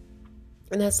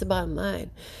 And that's the bottom line.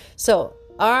 So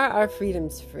are our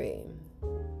freedoms free?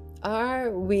 Are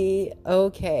we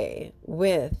okay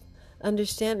with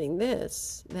understanding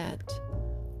this, that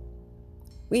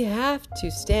we have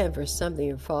to stand for something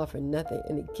and fall for nothing?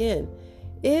 And again,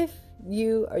 if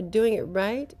you are doing it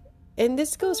right, and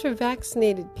this goes for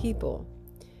vaccinated people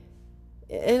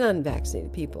and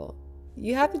unvaccinated people,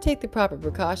 you have to take the proper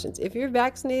precautions. If you're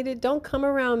vaccinated, don't come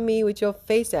around me with your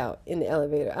face out in the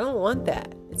elevator. I don't want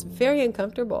that. It's very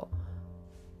uncomfortable.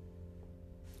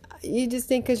 You just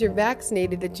think because you're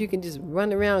vaccinated that you can just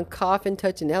run around coughing,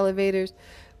 touching elevators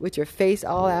with your face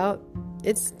all out.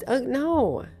 It's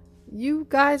no. You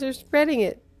guys are spreading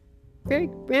it very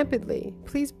rampantly.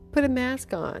 Please put a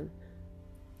mask on.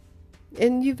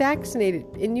 And you vaccinated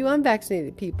and you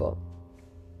unvaccinated people.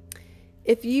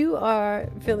 If you are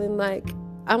feeling like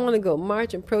I want to go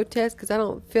march and protest because I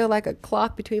don't feel like a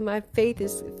cloth between my face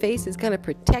is going to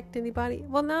protect anybody,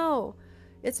 well, no.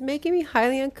 It's making me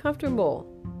highly uncomfortable.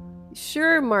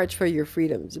 Sure, march for your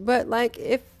freedoms, but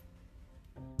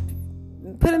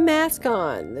put a mask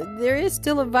on. There is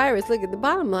still a virus. Look, the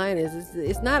bottom line is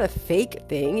it's not a fake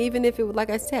thing. Even if it, like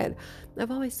I said, I've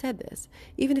always said this,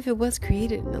 even if it was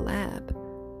created in a lab,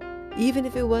 even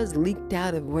if it was leaked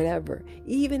out of whatever,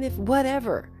 even if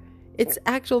whatever, it's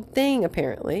actual thing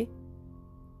apparently.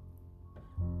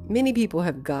 Many people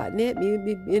have gotten it.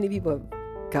 Many people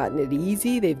have gotten it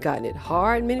easy. They've gotten it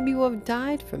hard. Many people have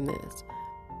died from this.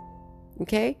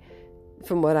 Okay?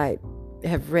 From what I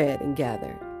have read and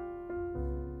gathered.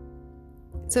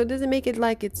 So it doesn't make it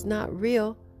like it's not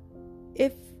real.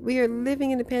 If we are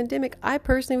living in a pandemic, I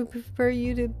personally would prefer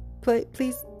you to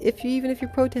please, even if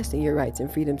you're protesting your rights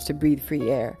and freedoms to breathe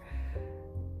free air,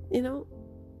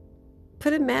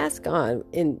 put a mask on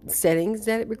in settings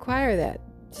that require that.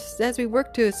 Just as we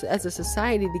work as a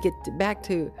society to get back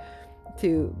to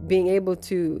being able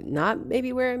to not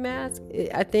maybe wear a mask,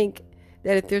 I think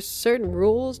that if there's certain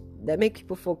rules that make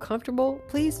people feel comfortable,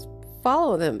 please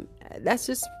follow them. That's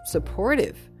just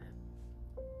supportive.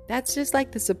 That's just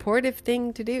like the supportive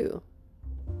thing to do.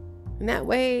 And that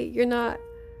way you're not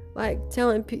Like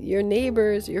telling your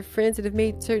neighbors, your friends that have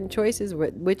made certain choices,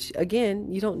 which again,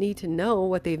 you don't need to know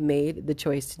what they've made the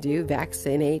choice to do,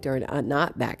 vaccinate or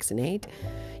not vaccinate.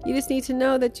 You just need to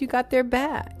know that you got their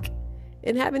back.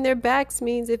 And having their backs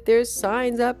means if there's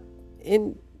signs up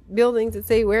in buildings that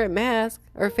say wear a mask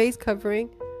or face covering,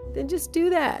 then just do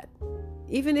that.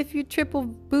 Even if you're triple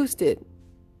boosted.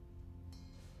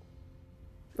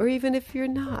 Or even if you're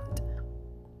not.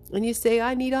 And you say,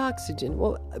 I need oxygen.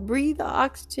 Well, breathe the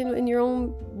oxygen in your own,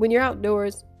 when you're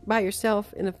outdoors by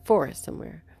yourself in a forest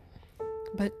somewhere.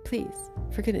 But please,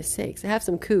 for goodness sakes, have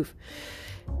some coof.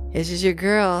 This is your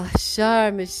girl,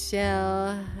 Char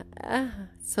Michelle.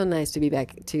 So nice to be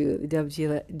back to the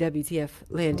WTF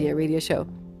Landia radio show.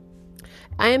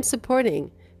 I am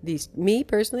supporting me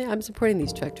personally, I'm supporting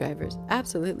these truck drivers.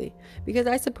 Absolutely. Because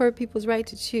I support people's right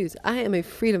to choose. I am a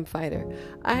freedom fighter.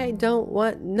 I don't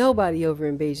want nobody over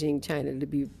in Beijing, China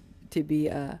to be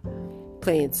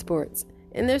playing sports.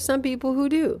 And there's some people who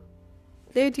do.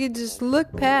 They just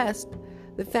look past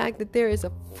the fact that there is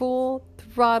a full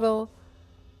throttle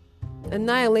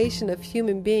annihilation of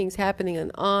human beings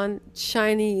happening on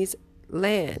Chinese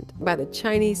land by the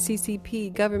Chinese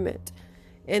CCP government.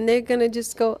 And they're going to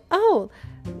just go, oh,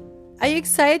 are you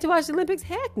excited to watch the Olympics?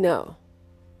 Heck no.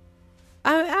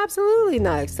 I'm absolutely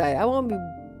not excited. I won't be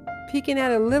peeking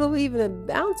at a little, even an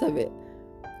ounce of it.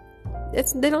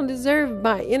 They don't deserve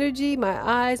my energy, my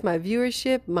eyes, my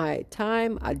viewership, my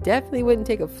time. I definitely wouldn't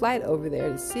take a flight over there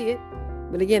to see it.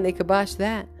 But again, they kiboshed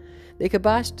that. They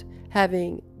kiboshed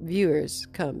having viewers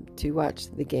come to watch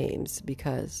the games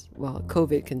because, well,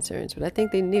 COVID concerns. But I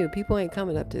think they knew people ain't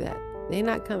coming up to that. They're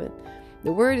not coming.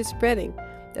 The word is spreading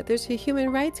that there's a human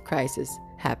rights crisis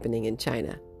happening in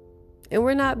China. And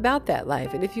we're not about that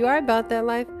life. And if you are about that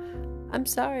life, I'm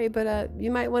sorry, but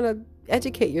you might want to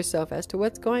educate yourself as to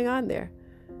what's going on there.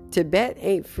 Tibet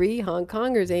ain't free. Hong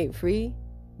Kongers ain't free.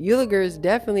 Uyghurs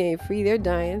definitely ain't free. They're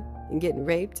dying and getting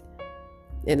raped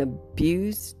and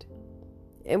abused.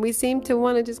 And we seem to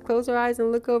want to just close our eyes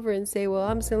and look over and say, well,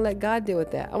 I'm just going to let God deal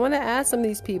with that. I want to ask some of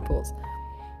these peoples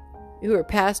who are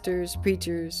pastors,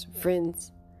 preachers,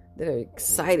 friends that are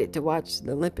excited to watch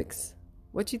the Olympics.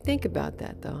 What you think about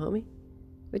that, though, homie?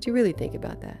 What you really think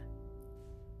about that?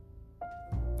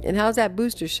 And how's that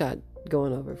booster shot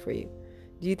going over for you?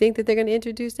 Do you think that they're going to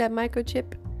introduce that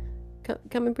microchip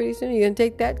coming pretty soon? You're going to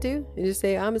take that too? And just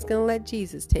say, I'm just going to let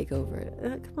Jesus take over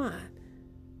it. Come on.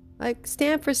 Like,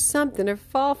 stand for something or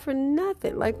fall for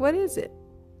nothing. Like, what is it?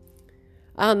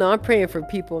 I don't know. I'm praying for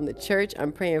people in the church.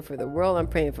 I'm praying for the world. I'm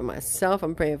praying for myself.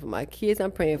 I'm praying for my kids.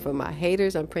 I'm praying for my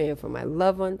haters. I'm praying for my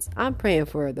loved ones. I'm praying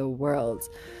for the world.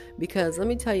 Because let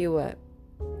me tell you what.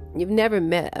 You've never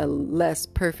met a less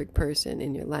perfect person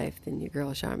in your life than your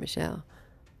girl, Char Michelle.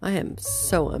 I am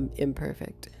so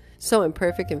imperfect. So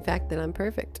imperfect, in fact, that I'm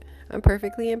perfect. I'm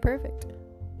perfectly imperfect.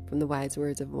 From the wise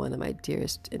words of one of my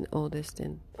dearest and oldest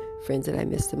and friends that I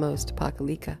miss the most,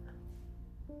 Pakalika.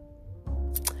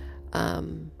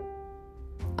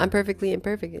 I'm perfectly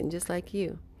imperfect and just like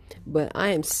you. But I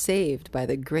am saved by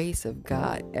the grace of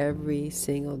God every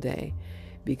single day.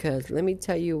 Because let me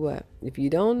tell you what, if you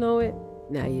don't know it,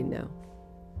 now you know.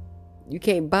 You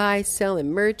can't buy, sell,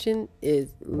 and merchant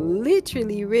is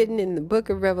literally written in the book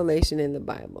of Revelation in the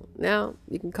Bible. Now,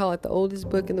 you can call it the oldest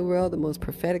book in the world, the most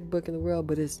prophetic book in the world,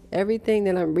 but it's everything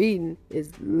that I'm reading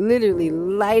is literally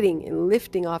lighting and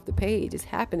lifting off the page. It's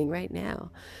happening right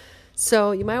now.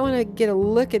 So you might want to get a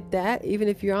look at that, even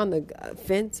if you're on the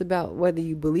fence about whether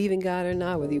you believe in God or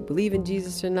not, whether you believe in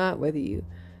Jesus or not, whether you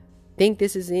think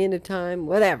this is the end of time,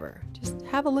 whatever. Just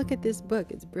have a look at this book.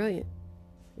 It's brilliant.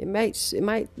 It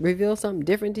might reveal something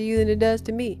different to you than it does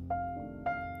to me.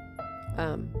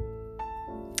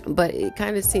 But it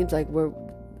kind of seems like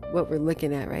what we're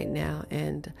looking at right now.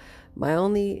 And my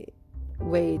only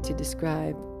way to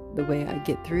describe the way I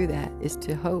get through that is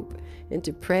to hope and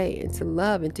to pray and to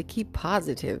love and to keep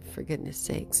positive, for goodness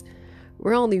sakes.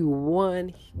 You're only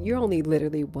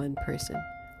literally one person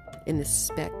in the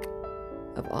speck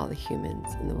of all the humans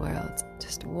in the world.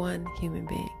 Just one human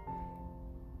being.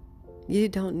 You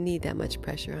don't need that much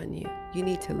pressure on you. You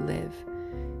need to live.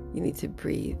 You need to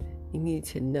breathe. You need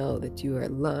to know that you are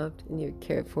loved and you're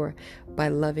cared for by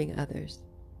loving others.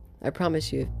 I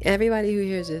promise you, if everybody who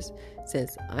hears this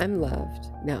says, I'm loved,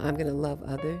 now I'm going to love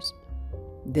others,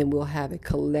 then we'll have a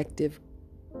collective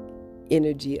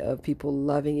energy of people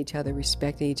loving each other,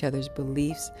 respecting each other's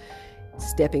beliefs,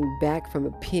 stepping back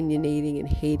from opinionating and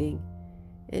hating,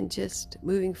 and just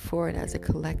moving forward as a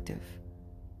collective.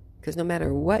 Because no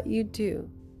matter what you do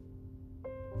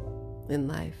in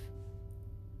life,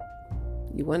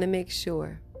 you want to make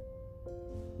sure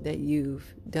that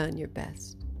you've done your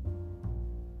best.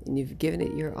 and you've given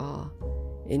it your all,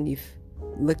 and you've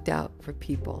looked out for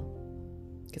people,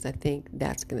 because I think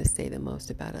that's going to say the most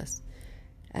about us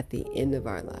at the end of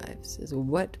our lives, is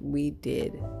what we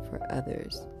did for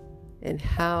others and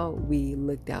how we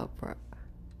looked out for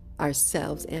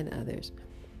ourselves and others.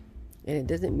 And it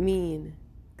doesn't mean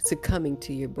succumbing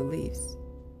to your beliefs.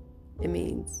 It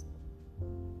means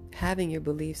having your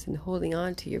beliefs and holding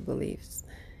on to your beliefs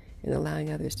and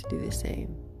allowing others to do the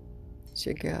same. It's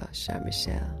your girl, Char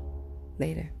Michelle.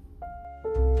 Later.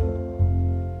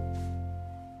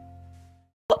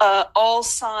 All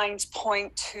signs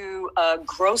point to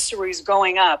groceries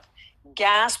going up,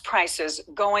 gas prices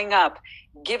going up.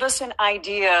 Give us an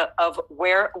idea of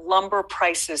where lumber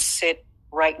prices sit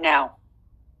right now.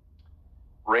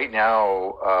 Right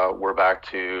now, we're back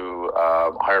to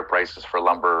higher prices for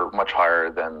lumber, much higher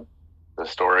than the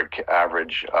historic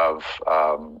average of,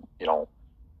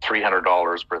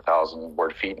 $300 per thousand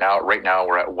board feet. Right now,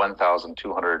 we're at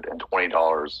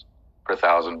 $1,220 per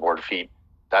thousand board feet.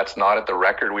 That's not at the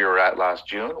record we were at last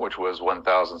June, which was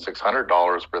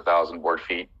 $1,600 per thousand board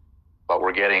feet, but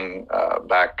we're getting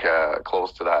back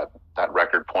close to that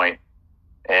record point.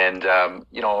 And,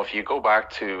 if you go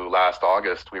back to last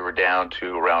August, we were down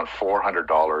to around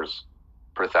 $400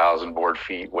 per thousand board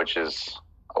feet, which is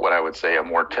what I would say a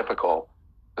more typical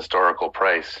historical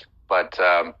price. But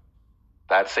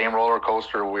that same roller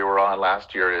coaster we were on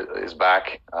last year is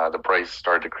back. The price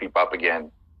started to creep up again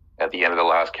at the end of the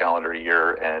last calendar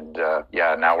year. And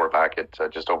now we're back at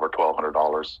just over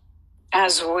 $1,200.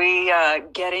 As we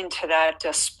get into that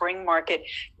spring market,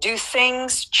 do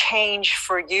things change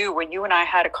for you? When you and I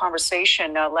had a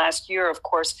conversation last year, of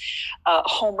course,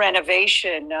 home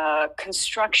renovation,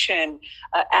 construction,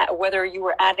 whether you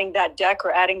were adding that deck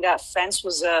or adding that fence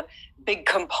was a big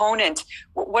component.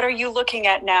 What are you looking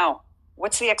at now?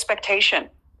 What's the expectation?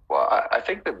 Well, I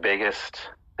think the biggest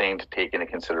thing to take into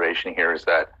consideration here is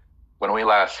that when we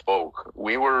last spoke,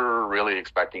 we were really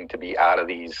expecting to be out of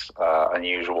these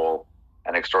unusual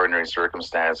and extraordinary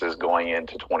circumstances going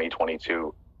into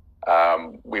 2022.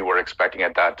 We were expecting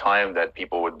at that time that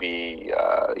people would be,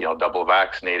 double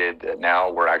vaccinated.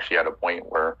 Now we're actually at a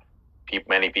point where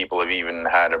many people have even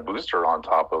had a booster on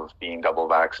top of being double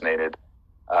vaccinated.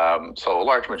 So a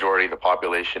large majority of the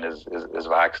population is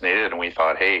vaccinated, and we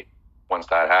thought, hey, once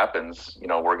that happens,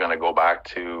 we're going to go back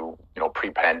to,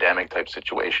 pre-pandemic type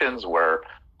situations where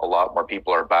a lot more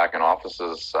people are back in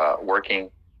offices working,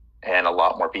 and a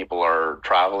lot more people are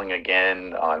traveling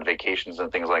again on vacations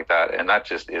and things like that. And that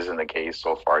just isn't the case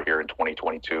so far here in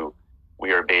 2022.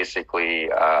 We are basically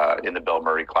in the Bill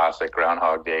Murray Classic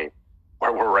Groundhog Day,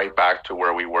 where we're right back to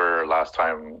where we were last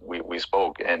time we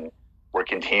spoke. And we're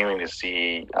continuing to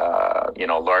see,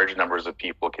 large numbers of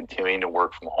people continuing to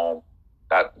work from home.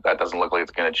 That doesn't look like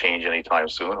it's going to change anytime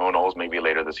soon. Who knows? Maybe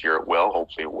later this year it will.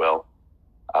 Hopefully it will.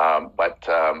 But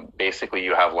basically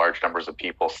you have large numbers of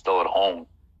people still at home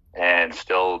and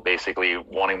still basically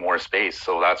wanting more space.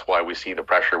 So that's why we see the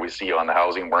pressure we see on the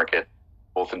housing market,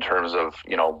 both in terms of,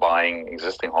 buying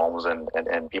existing homes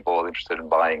and people interested in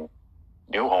buying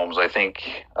new homes. I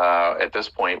think at this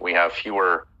point we have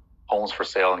fewer homes for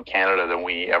sale in Canada than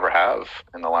we ever have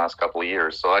in the last couple of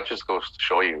years. So that just goes to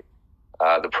show you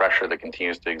the pressure that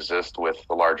continues to exist with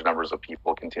the large numbers of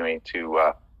people continuing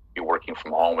to be working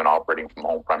from home and operating from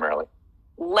home primarily.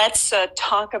 Let's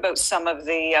talk about some of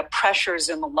the pressures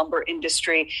in the lumber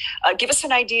industry. Give us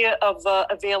an idea of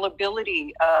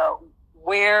availability.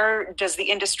 Where does the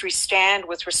industry stand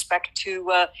with respect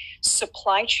to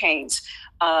supply chains?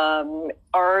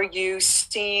 Are you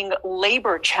seeing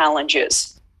labor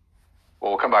challenges?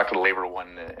 Well, we'll come back to the labor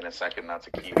one in a second. That's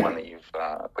a key one that you've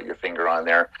put your finger on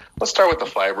there. Let's start with the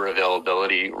fiber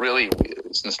availability. Really,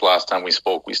 since the last time we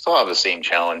spoke, we still have the same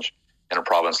challenge in a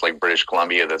province like British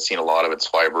Columbia that's seen a lot of its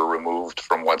fiber removed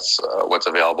from what's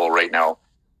available right now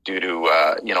due to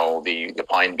the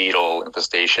pine beetle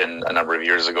infestation a number of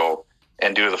years ago,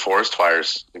 and due to the forest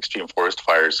fires, extreme forest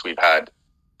fires we've had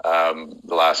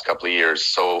the last couple of years.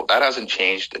 So that hasn't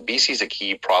changed. BC is a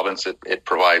key province. It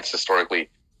provides historically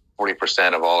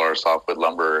 40% of all our softwood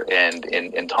lumber, and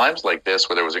in times like this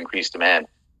where there was increased demand,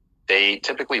 they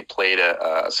typically played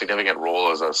a significant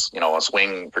role as a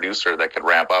swing producer that could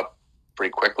ramp up pretty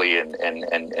quickly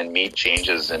and meet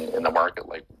changes in the market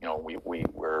like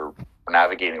we're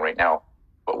navigating right now.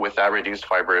 But with that reduced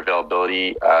fiber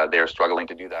availability, they're struggling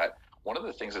to do that. One of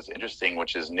the things that's interesting,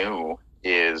 which is new,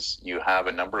 is you have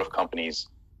a number of companies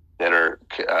that are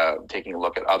taking a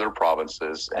look at other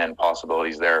provinces and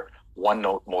possibilities there. One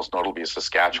most notably is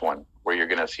Saskatchewan, where you're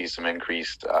going to see some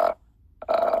increased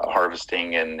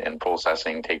harvesting and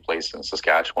processing take place in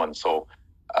Saskatchewan. So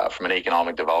from an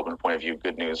economic development point of view,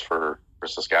 good news for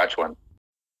Saskatchewan.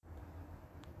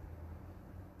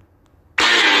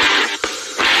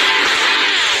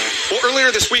 Well,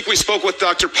 earlier this week, we spoke with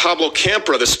Dr. Pablo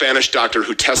Campra, the Spanish doctor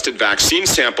who tested vaccine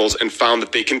samples and found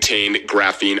that they contained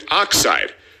graphene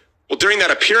oxide. Well, during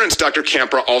that appearance, Dr.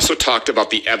 Campra also talked about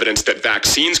the evidence that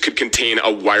vaccines could contain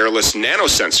a wireless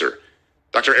nanosensor.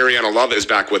 Dr. Ariana Love is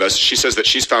back with us. She says that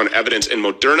she's found evidence in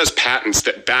Moderna's patents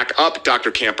that back up Dr.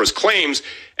 Campra's claims,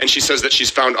 and she says that she's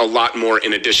found a lot more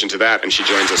in addition to that, and she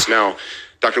joins us now.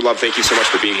 Dr. Love, thank you so much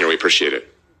for being here. We appreciate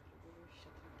it.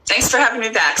 Thanks for having me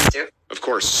back, Stu. Of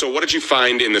course. So what did you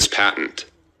find in this patent?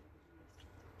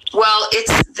 Well,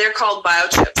 they're called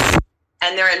biochips,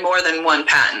 and they're in more than one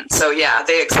patent. So, yeah,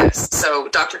 they exist. So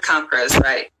Dr. Campra is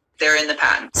right. They're in the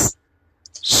patents.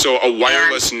 So a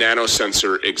wireless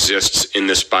nanosensor exists in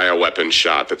this bioweapon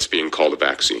shot that's being called a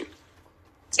vaccine.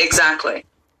 Exactly.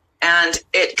 And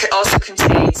it also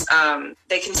contains,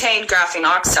 they contain graphene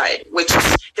oxide,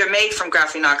 they're made from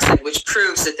graphene oxide, which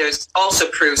proves that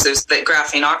that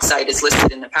graphene oxide is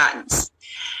listed in the patents.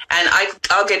 And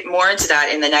I'll get more into that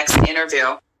in the next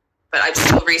interview, but I'm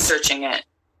still researching it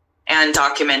and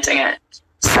documenting it.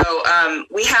 So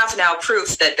we have now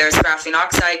proof that there's graphene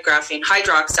oxide, graphene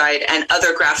hydroxide, and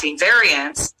other graphene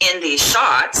variants in these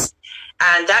shots.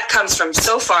 And that comes from,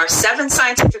 so far, 7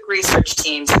 scientific research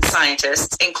teams and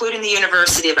scientists, including the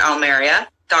University of Almeria,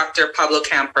 Dr. Pablo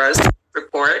Campra's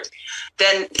report.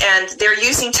 And they're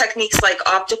using techniques like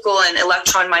optical and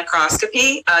electron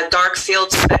microscopy, dark field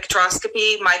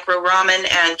spectroscopy, micro-Raman,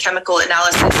 and chemical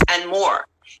analysis, and more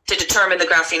to determine the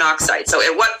graphene oxide. So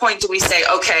at what point do we say,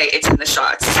 okay, it's in the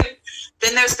shots?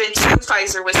 Then there's been 2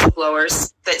 Pfizer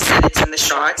whistleblowers that said it's in the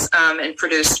shots and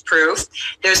produced proof.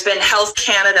 There's been Health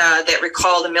Canada that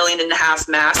recalled 1.5 million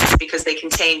masks because they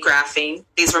contain graphene.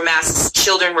 These were masks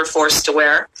children were forced to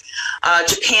wear.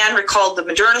 Japan recalled the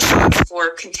Moderna shots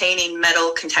for containing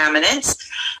metal contaminants.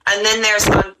 And then there's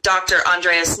Dr.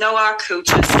 Andreas Nowak, who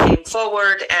just came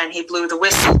forward and he blew the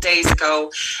whistle days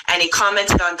ago. And he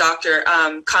commented on Dr.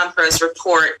 Campra's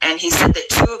report, and he said that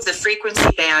 2 of the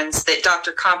frequency bands that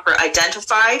Dr. Campra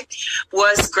identified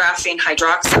was graphene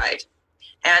hydroxide.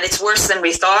 And it's worse than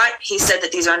we thought. He said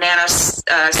that these are nano-sized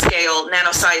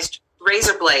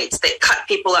razor blades that cut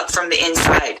people up from the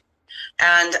inside.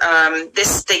 And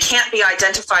they can't be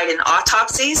identified in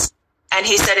autopsies. And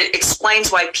he said it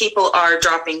explains why people are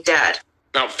dropping dead.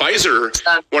 Now, Pfizer,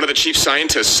 one of the chief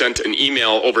scientists, sent an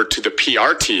email over to the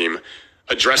PR team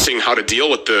addressing how to deal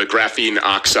with the graphene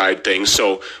oxide thing.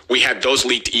 So we had those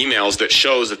leaked emails that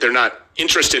shows that they're not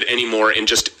interested anymore in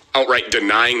just outright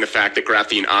denying the fact that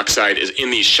graphene oxide is in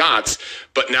these shots,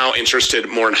 but now interested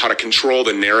more in how to control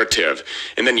the narrative.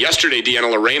 And then yesterday,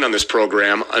 Deanna Lorraine on this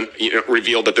program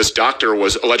revealed that this doctor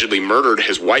was allegedly murdered.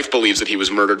 His wife believes that he was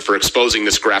murdered for exposing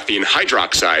this graphene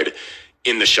hydroxide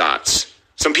in the shots.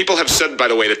 Some people have said, by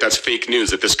the way, that that's fake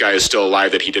news, that this guy is still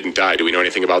alive, that he didn't die. Do we know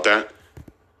anything about that?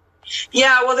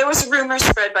 Yeah, well, there was a rumor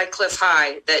spread by Cliff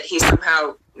High that he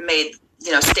somehow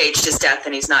staged his death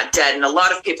and he's not dead. And a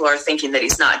lot of people are thinking that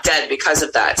he's not dead because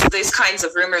of that. So these kinds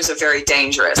of rumors are very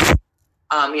dangerous.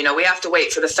 We have to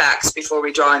wait for the facts before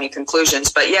we draw any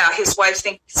conclusions. But yeah, his wife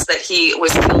thinks that he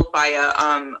was killed by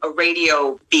a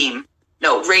radiation beam.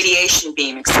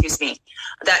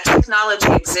 That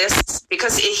technology exists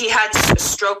because he had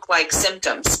stroke-like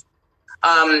symptoms.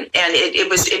 And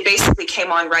it basically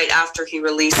came on right after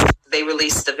they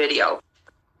released the video.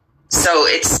 So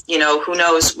it's, who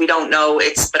knows? We don't know.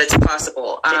 But it's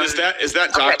possible. But is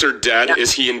that doctor dead? Yeah.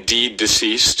 Is he indeed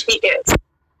deceased? He is.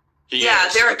 He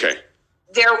is. Okay.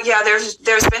 There's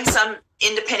been some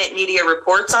independent media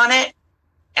reports on it,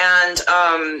 and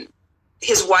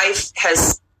his wife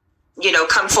has,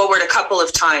 come forward a couple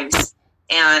of times,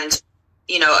 and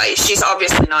she's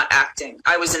obviously not acting.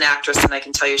 I was an actress, and I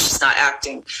can tell you she's not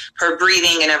acting. Her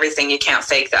breathing and everything, you can't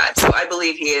fake that. So I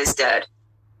believe he is dead.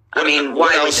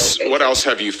 What else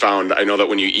have you found? I know that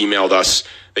when you emailed us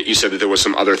that you said that there was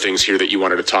some other things here that you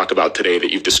wanted to talk about today that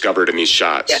you've discovered in these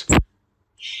shots. Yes.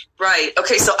 Right.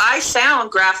 Okay, so I found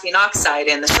graphene oxide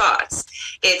in the shots.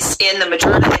 It's in the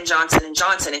Moderna and Johnson &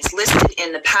 Johnson. It's listed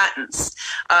in the patents.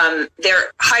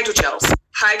 They're hydrogels.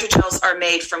 Hydrogels are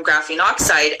made from graphene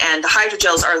oxide, and the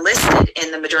hydrogels are listed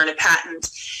in the Moderna patent.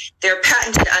 They're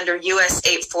patented under US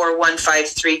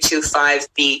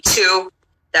 8415325B2.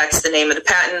 That's the name of the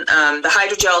patent. The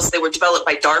hydrogels, they were developed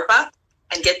by DARPA.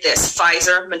 And get this,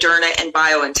 Pfizer, Moderna, and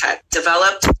BioNTech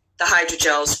developed the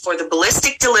hydrogels for the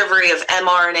ballistic delivery of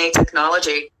mRNA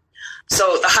technology.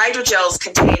 So the hydrogels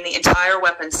contain the entire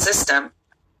weapons system,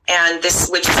 and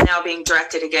which is now being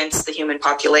directed against the human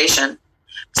population.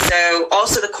 So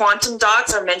also the quantum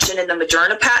dots are mentioned in the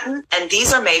Moderna patent, and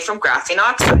these are made from graphene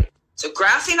oxide. So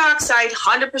graphene oxide,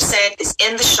 100% is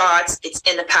in the shots. It's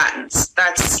in the patents.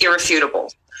 That's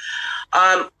irrefutable.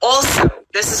 Also,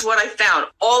 this is what I found.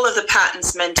 All of the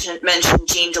patents mention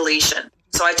gene deletion.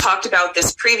 So I talked about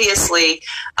this previously,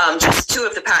 just 2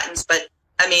 of the patents, but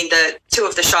the 2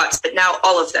 of the shots, but now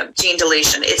all of them, gene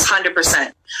deletion, it's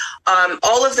 100%.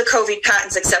 All of the COVID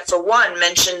patents, except for 1,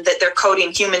 mention that they're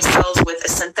coding human cells with a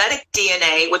synthetic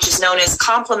DNA, which is known as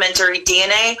complementary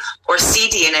DNA or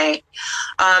cDNA.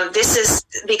 This is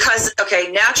because,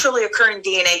 naturally occurring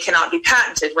DNA cannot be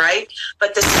patented, right?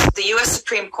 But the U.S.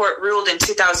 Supreme Court ruled in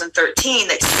 2013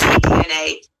 that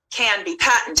cDNA can be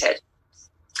patented.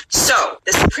 So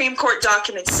the Supreme Court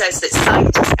document says that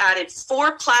scientists added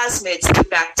 4 plasmids to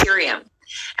bacterium.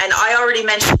 And I already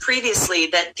mentioned previously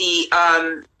that the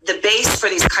base for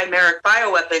these chimeric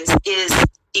bioweapons is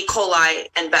E. coli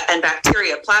and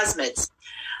bacteria plasmids.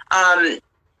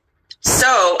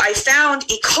 So I found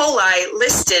E. coli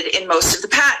listed in most of the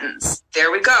patents.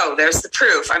 There we go. There's the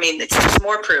proof. There's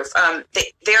more proof.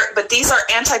 But these are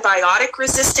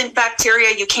antibiotic-resistant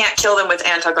bacteria. You can't kill them with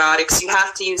antibiotics. You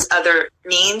have to use other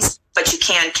means, but you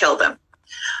can kill them.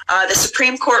 The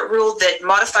Supreme Court ruled that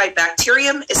modified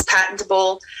bacterium is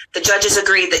patentable. The judges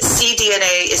agreed that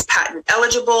cDNA is patent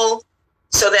eligible.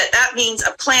 So that means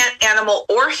a plant, animal,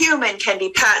 or human can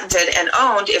be patented and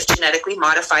owned if genetically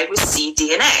modified with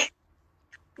cDNA.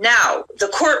 Now, the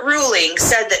court ruling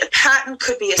said that a patent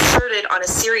could be asserted on a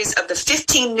series of the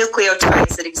 15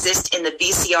 nucleotides that exist in the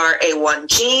BCR-A1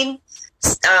 gene.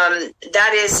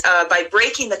 That is by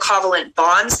breaking the covalent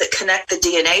bonds that connect the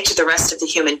DNA to the rest of the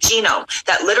human genome.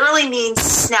 That literally means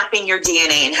snapping your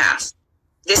DNA in half.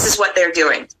 This is what they're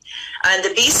doing. And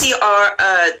the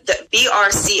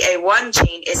BRCA1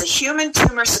 gene is a human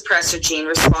tumor suppressor gene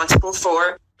responsible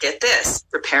for, get this,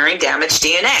 repairing damaged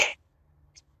DNA.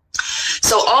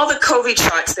 So all the COVID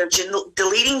shots, they're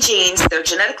deleting genes, they're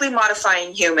genetically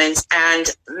modifying humans,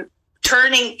 and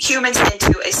turning humans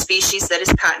into a species that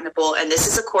is patentable, and this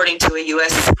is according to a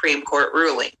U.S. Supreme Court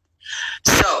ruling.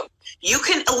 So you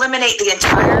can eliminate the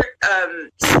entire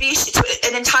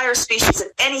an entire species of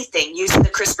anything using the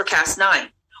CRISPR-Cas9,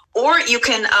 or you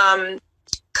can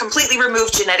completely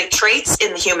remove genetic traits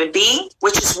in the human being,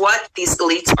 which is what these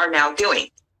elites are now doing.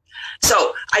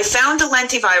 So I found the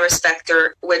lentivirus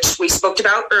vector, which we spoke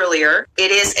about earlier.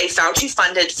 It is a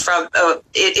Fauci-funded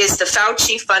it is the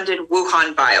Fauci-funded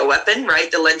Wuhan bioweapon, right?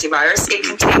 The lentivirus. It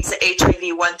contains the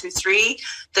HIV 1 through 3,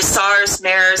 the SARS,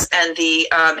 MERS, and the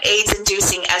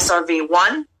AIDS-inducing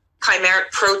SRV1 chimeric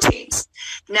proteins.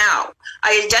 Now,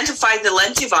 I identified the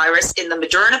lentivirus in the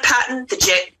Moderna patent, the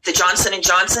Johnson &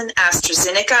 Johnson,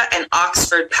 AstraZeneca, and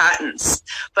Oxford patents.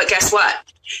 But guess what?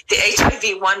 The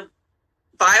HIV-1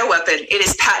 bioweapon, it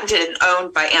is patented and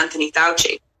owned by Anthony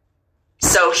Fauci.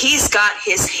 So he's got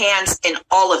his hands in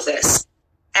all of this.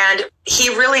 And he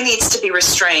really needs to be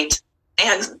restrained.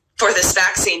 And for this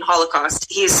vaccine holocaust,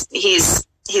 he's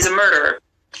a murderer.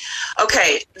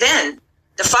 Okay, then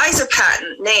the Pfizer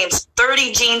patent names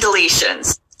 30 gene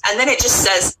deletions, and then it just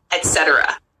says,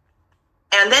 etc.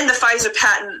 And then the Pfizer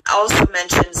patent also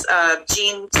mentions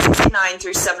gene 69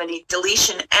 through 70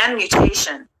 deletion and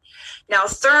mutation. Now,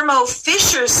 Thermo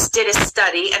Fisher did a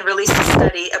study and released a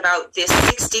study about this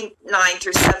 69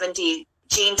 through 70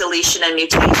 gene deletion and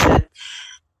mutation.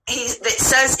 That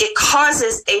says it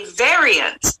causes a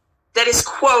variant that is,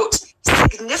 quote,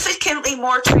 significantly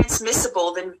more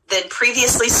transmissible than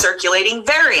previously circulating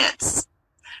variants.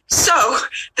 So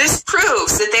this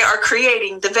proves that they are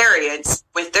creating the variants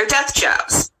with their death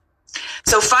jabs.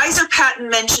 So Pfizer patent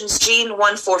mentions gene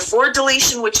 144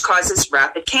 deletion, which causes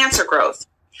rapid cancer growth.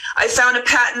 I found a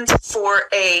patent for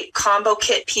a combo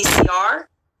kit PCR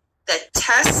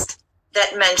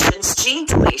that mentions gene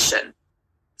deletion.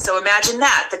 So imagine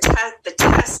that. The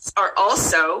tests are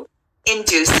also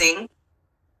inducing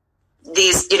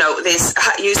these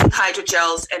using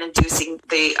hydrogels and inducing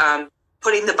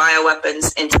putting the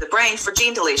bioweapons into the brain for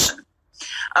gene deletion.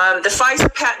 The Pfizer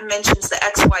patent mentions the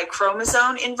XY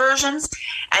chromosome inversions,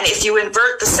 and if you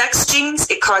invert the sex genes,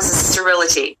 it causes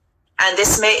sterility. And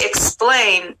this may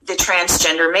explain the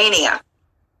transgender mania.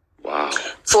 Wow.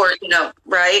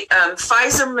 Right?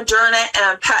 Pfizer,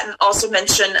 Moderna patent also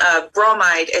mention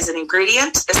bromide as an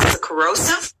ingredient. This is a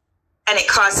corrosive, and it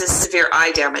causes severe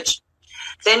eye damage.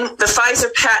 Then the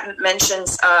Pfizer patent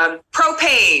mentions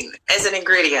propane as an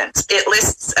ingredient. It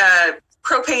lists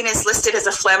propane is listed as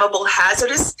a flammable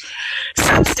hazardous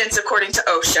substance according to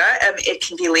OSHA. It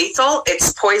can be lethal.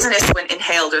 It's poisonous when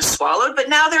inhaled or swallowed, but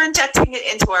now they're injecting it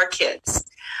into our kids.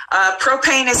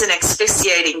 Propane is an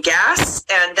asphyxiating gas,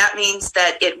 and that means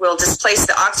that it will displace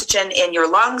the oxygen in your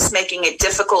lungs, making it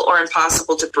difficult or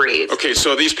impossible to breathe. Okay,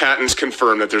 so these patents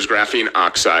confirm that there's graphene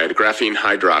oxide, graphene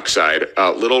hydroxide,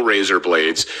 little razor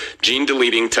blades,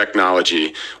 gene-deleting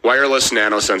technology, wireless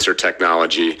nanosensor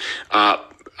technology,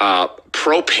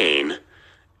 propane.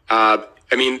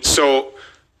 So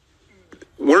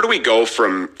where do we go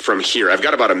from here? I've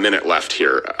got about a minute left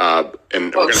here,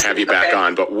 and we're going to have you back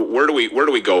on. But where do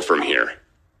we go from here?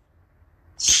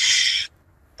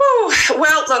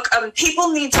 Well, look,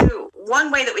 people need to.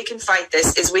 One way that we can fight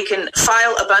this is we can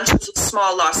file a bunch of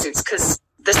small lawsuits, because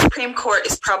the Supreme Court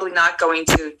is probably not going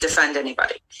to defend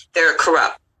anybody. They're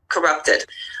corrupted.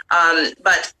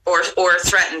 Or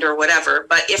threatened or whatever.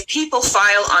 But if people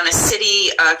file on a city,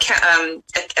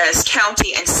 as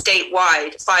county and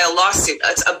statewide, file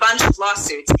lawsuits, a bunch of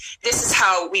lawsuits, this is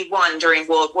how we won during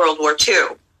World War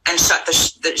II and shut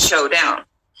the show down.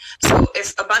 So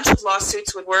if a bunch of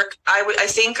lawsuits would work, I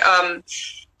think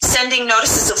sending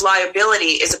notices of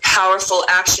liability is a powerful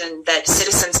action that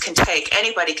citizens can take,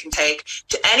 anybody can take,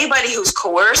 to anybody who's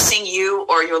coercing you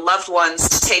or your loved ones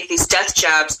to take these death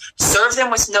jabs. Serve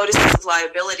them with notices of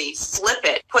liability, flip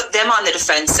it, put them on the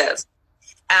defensive.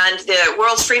 And the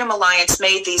World Freedom Alliance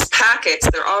made these packets.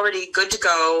 They're already good to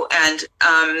go and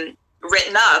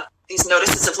written up, these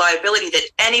notices of liability that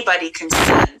anybody can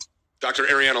send. Dr.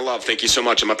 Ariana Love, thank you so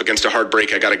much. I'm up against a hard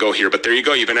break. I got to go here. But there you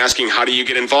go. You've been asking, how do you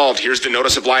get involved? Here's the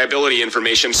notice of liability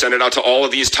information. Send it out to all of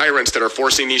these tyrants that are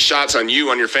forcing these shots on you,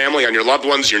 on your family, on your loved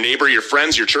ones, your neighbor, your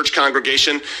friends, your church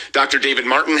congregation. Dr. David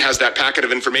Martin has that packet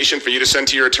of information for you to send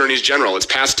to your attorneys general. It's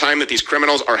past time that these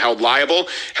criminals are held liable,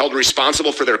 held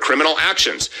responsible for their criminal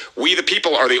actions. We, the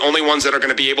people, are the only ones that are going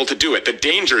to be able to do it. The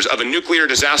dangers of a nuclear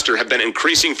disaster have been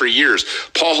increasing for years.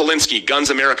 Paul Holinsky, Guns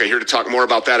America, here to talk more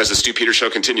about that as the Stu Peters Show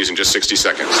continues in just 60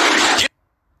 seconds.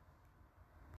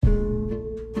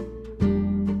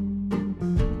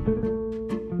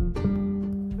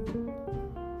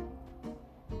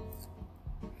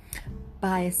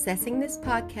 By assessing this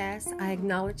podcast, I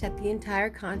acknowledge that the entire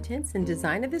contents and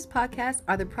design of this podcast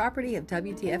are the property of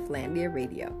WTF Landia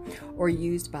Radio, or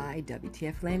used by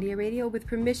WTF Landia Radio with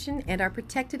permission and are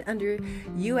protected under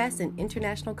U.S. and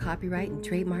international copyright and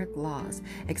trademark laws.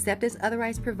 Except as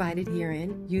otherwise provided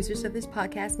herein, users of this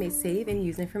podcast may save and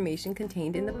use information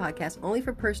contained in the podcast only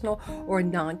for personal or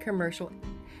non-commercial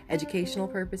educational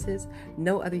purposes.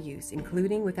 No other use,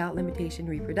 including without limitation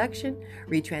reproduction,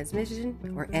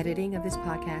 retransmission, or editing of this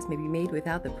podcast may be made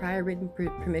without the prior written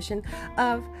permission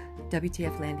of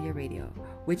WTF Landia Radio,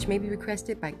 which may be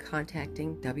requested by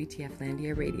contacting WTF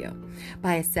Landia Radio.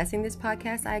 By assessing this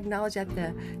podcast, I acknowledge that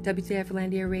the WTF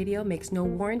Landia Radio makes no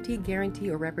warranty, guarantee,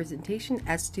 or representation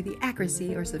as to the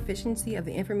accuracy or sufficiency of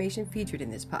the information featured in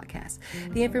this podcast.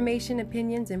 The information,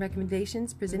 opinions, and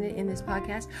recommendations presented in this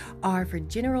podcast are for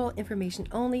general information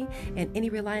only, and any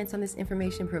reliance on this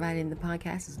information provided in the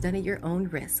podcast is done at your own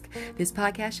risk. This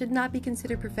podcast should not be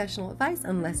considered professional advice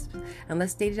unless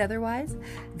stated otherwise.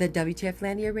 The WTF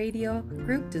Landia Radio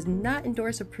Group does not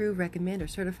endorse, approve, recommend, or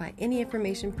certify any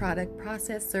information, product,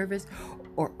 process, service,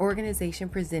 or organization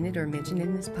presented or mentioned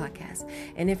in this podcast.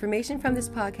 And information from this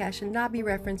podcast should not be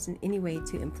referenced in any way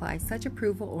to imply such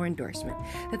approval or endorsement.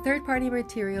 The third-party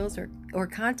materials or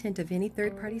content of any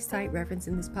third-party site referenced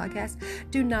in this podcast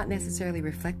do not necessarily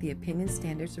reflect the opinions,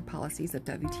 standards, or policies of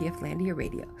WTF Landia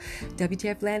Radio.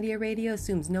 WTF Landia Radio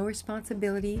assumes no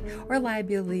responsibility or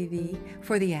liability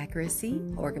for the accuracy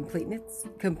or completeness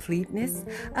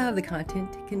of the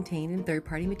content contained in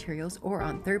third-party materials or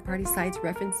on third-party sites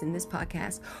referenced in this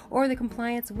podcast, or the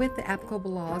compliance with the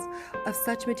applicable laws of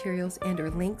such materials and or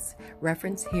links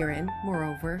referenced herein.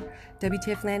 Moreover,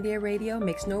 WTF Landia Radio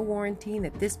makes no warranty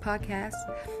that this podcast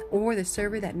or the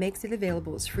server that makes it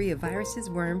available is free of viruses,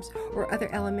 worms, or other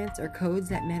elements or codes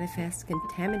that manifest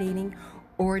contaminating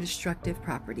or destructive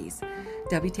properties.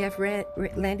 WTF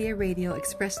Landia Radio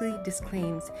expressly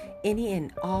disclaims any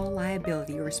and all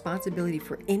liability or responsibility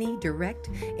for any direct,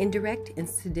 indirect,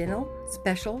 incidental,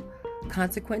 special,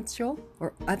 consequential,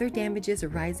 or other damages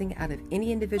arising out of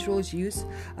any individual's use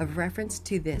of reference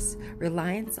to this,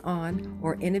 reliance on,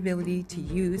 or inability to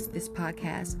use this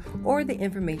podcast or the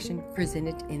information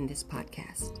presented in this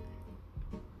podcast.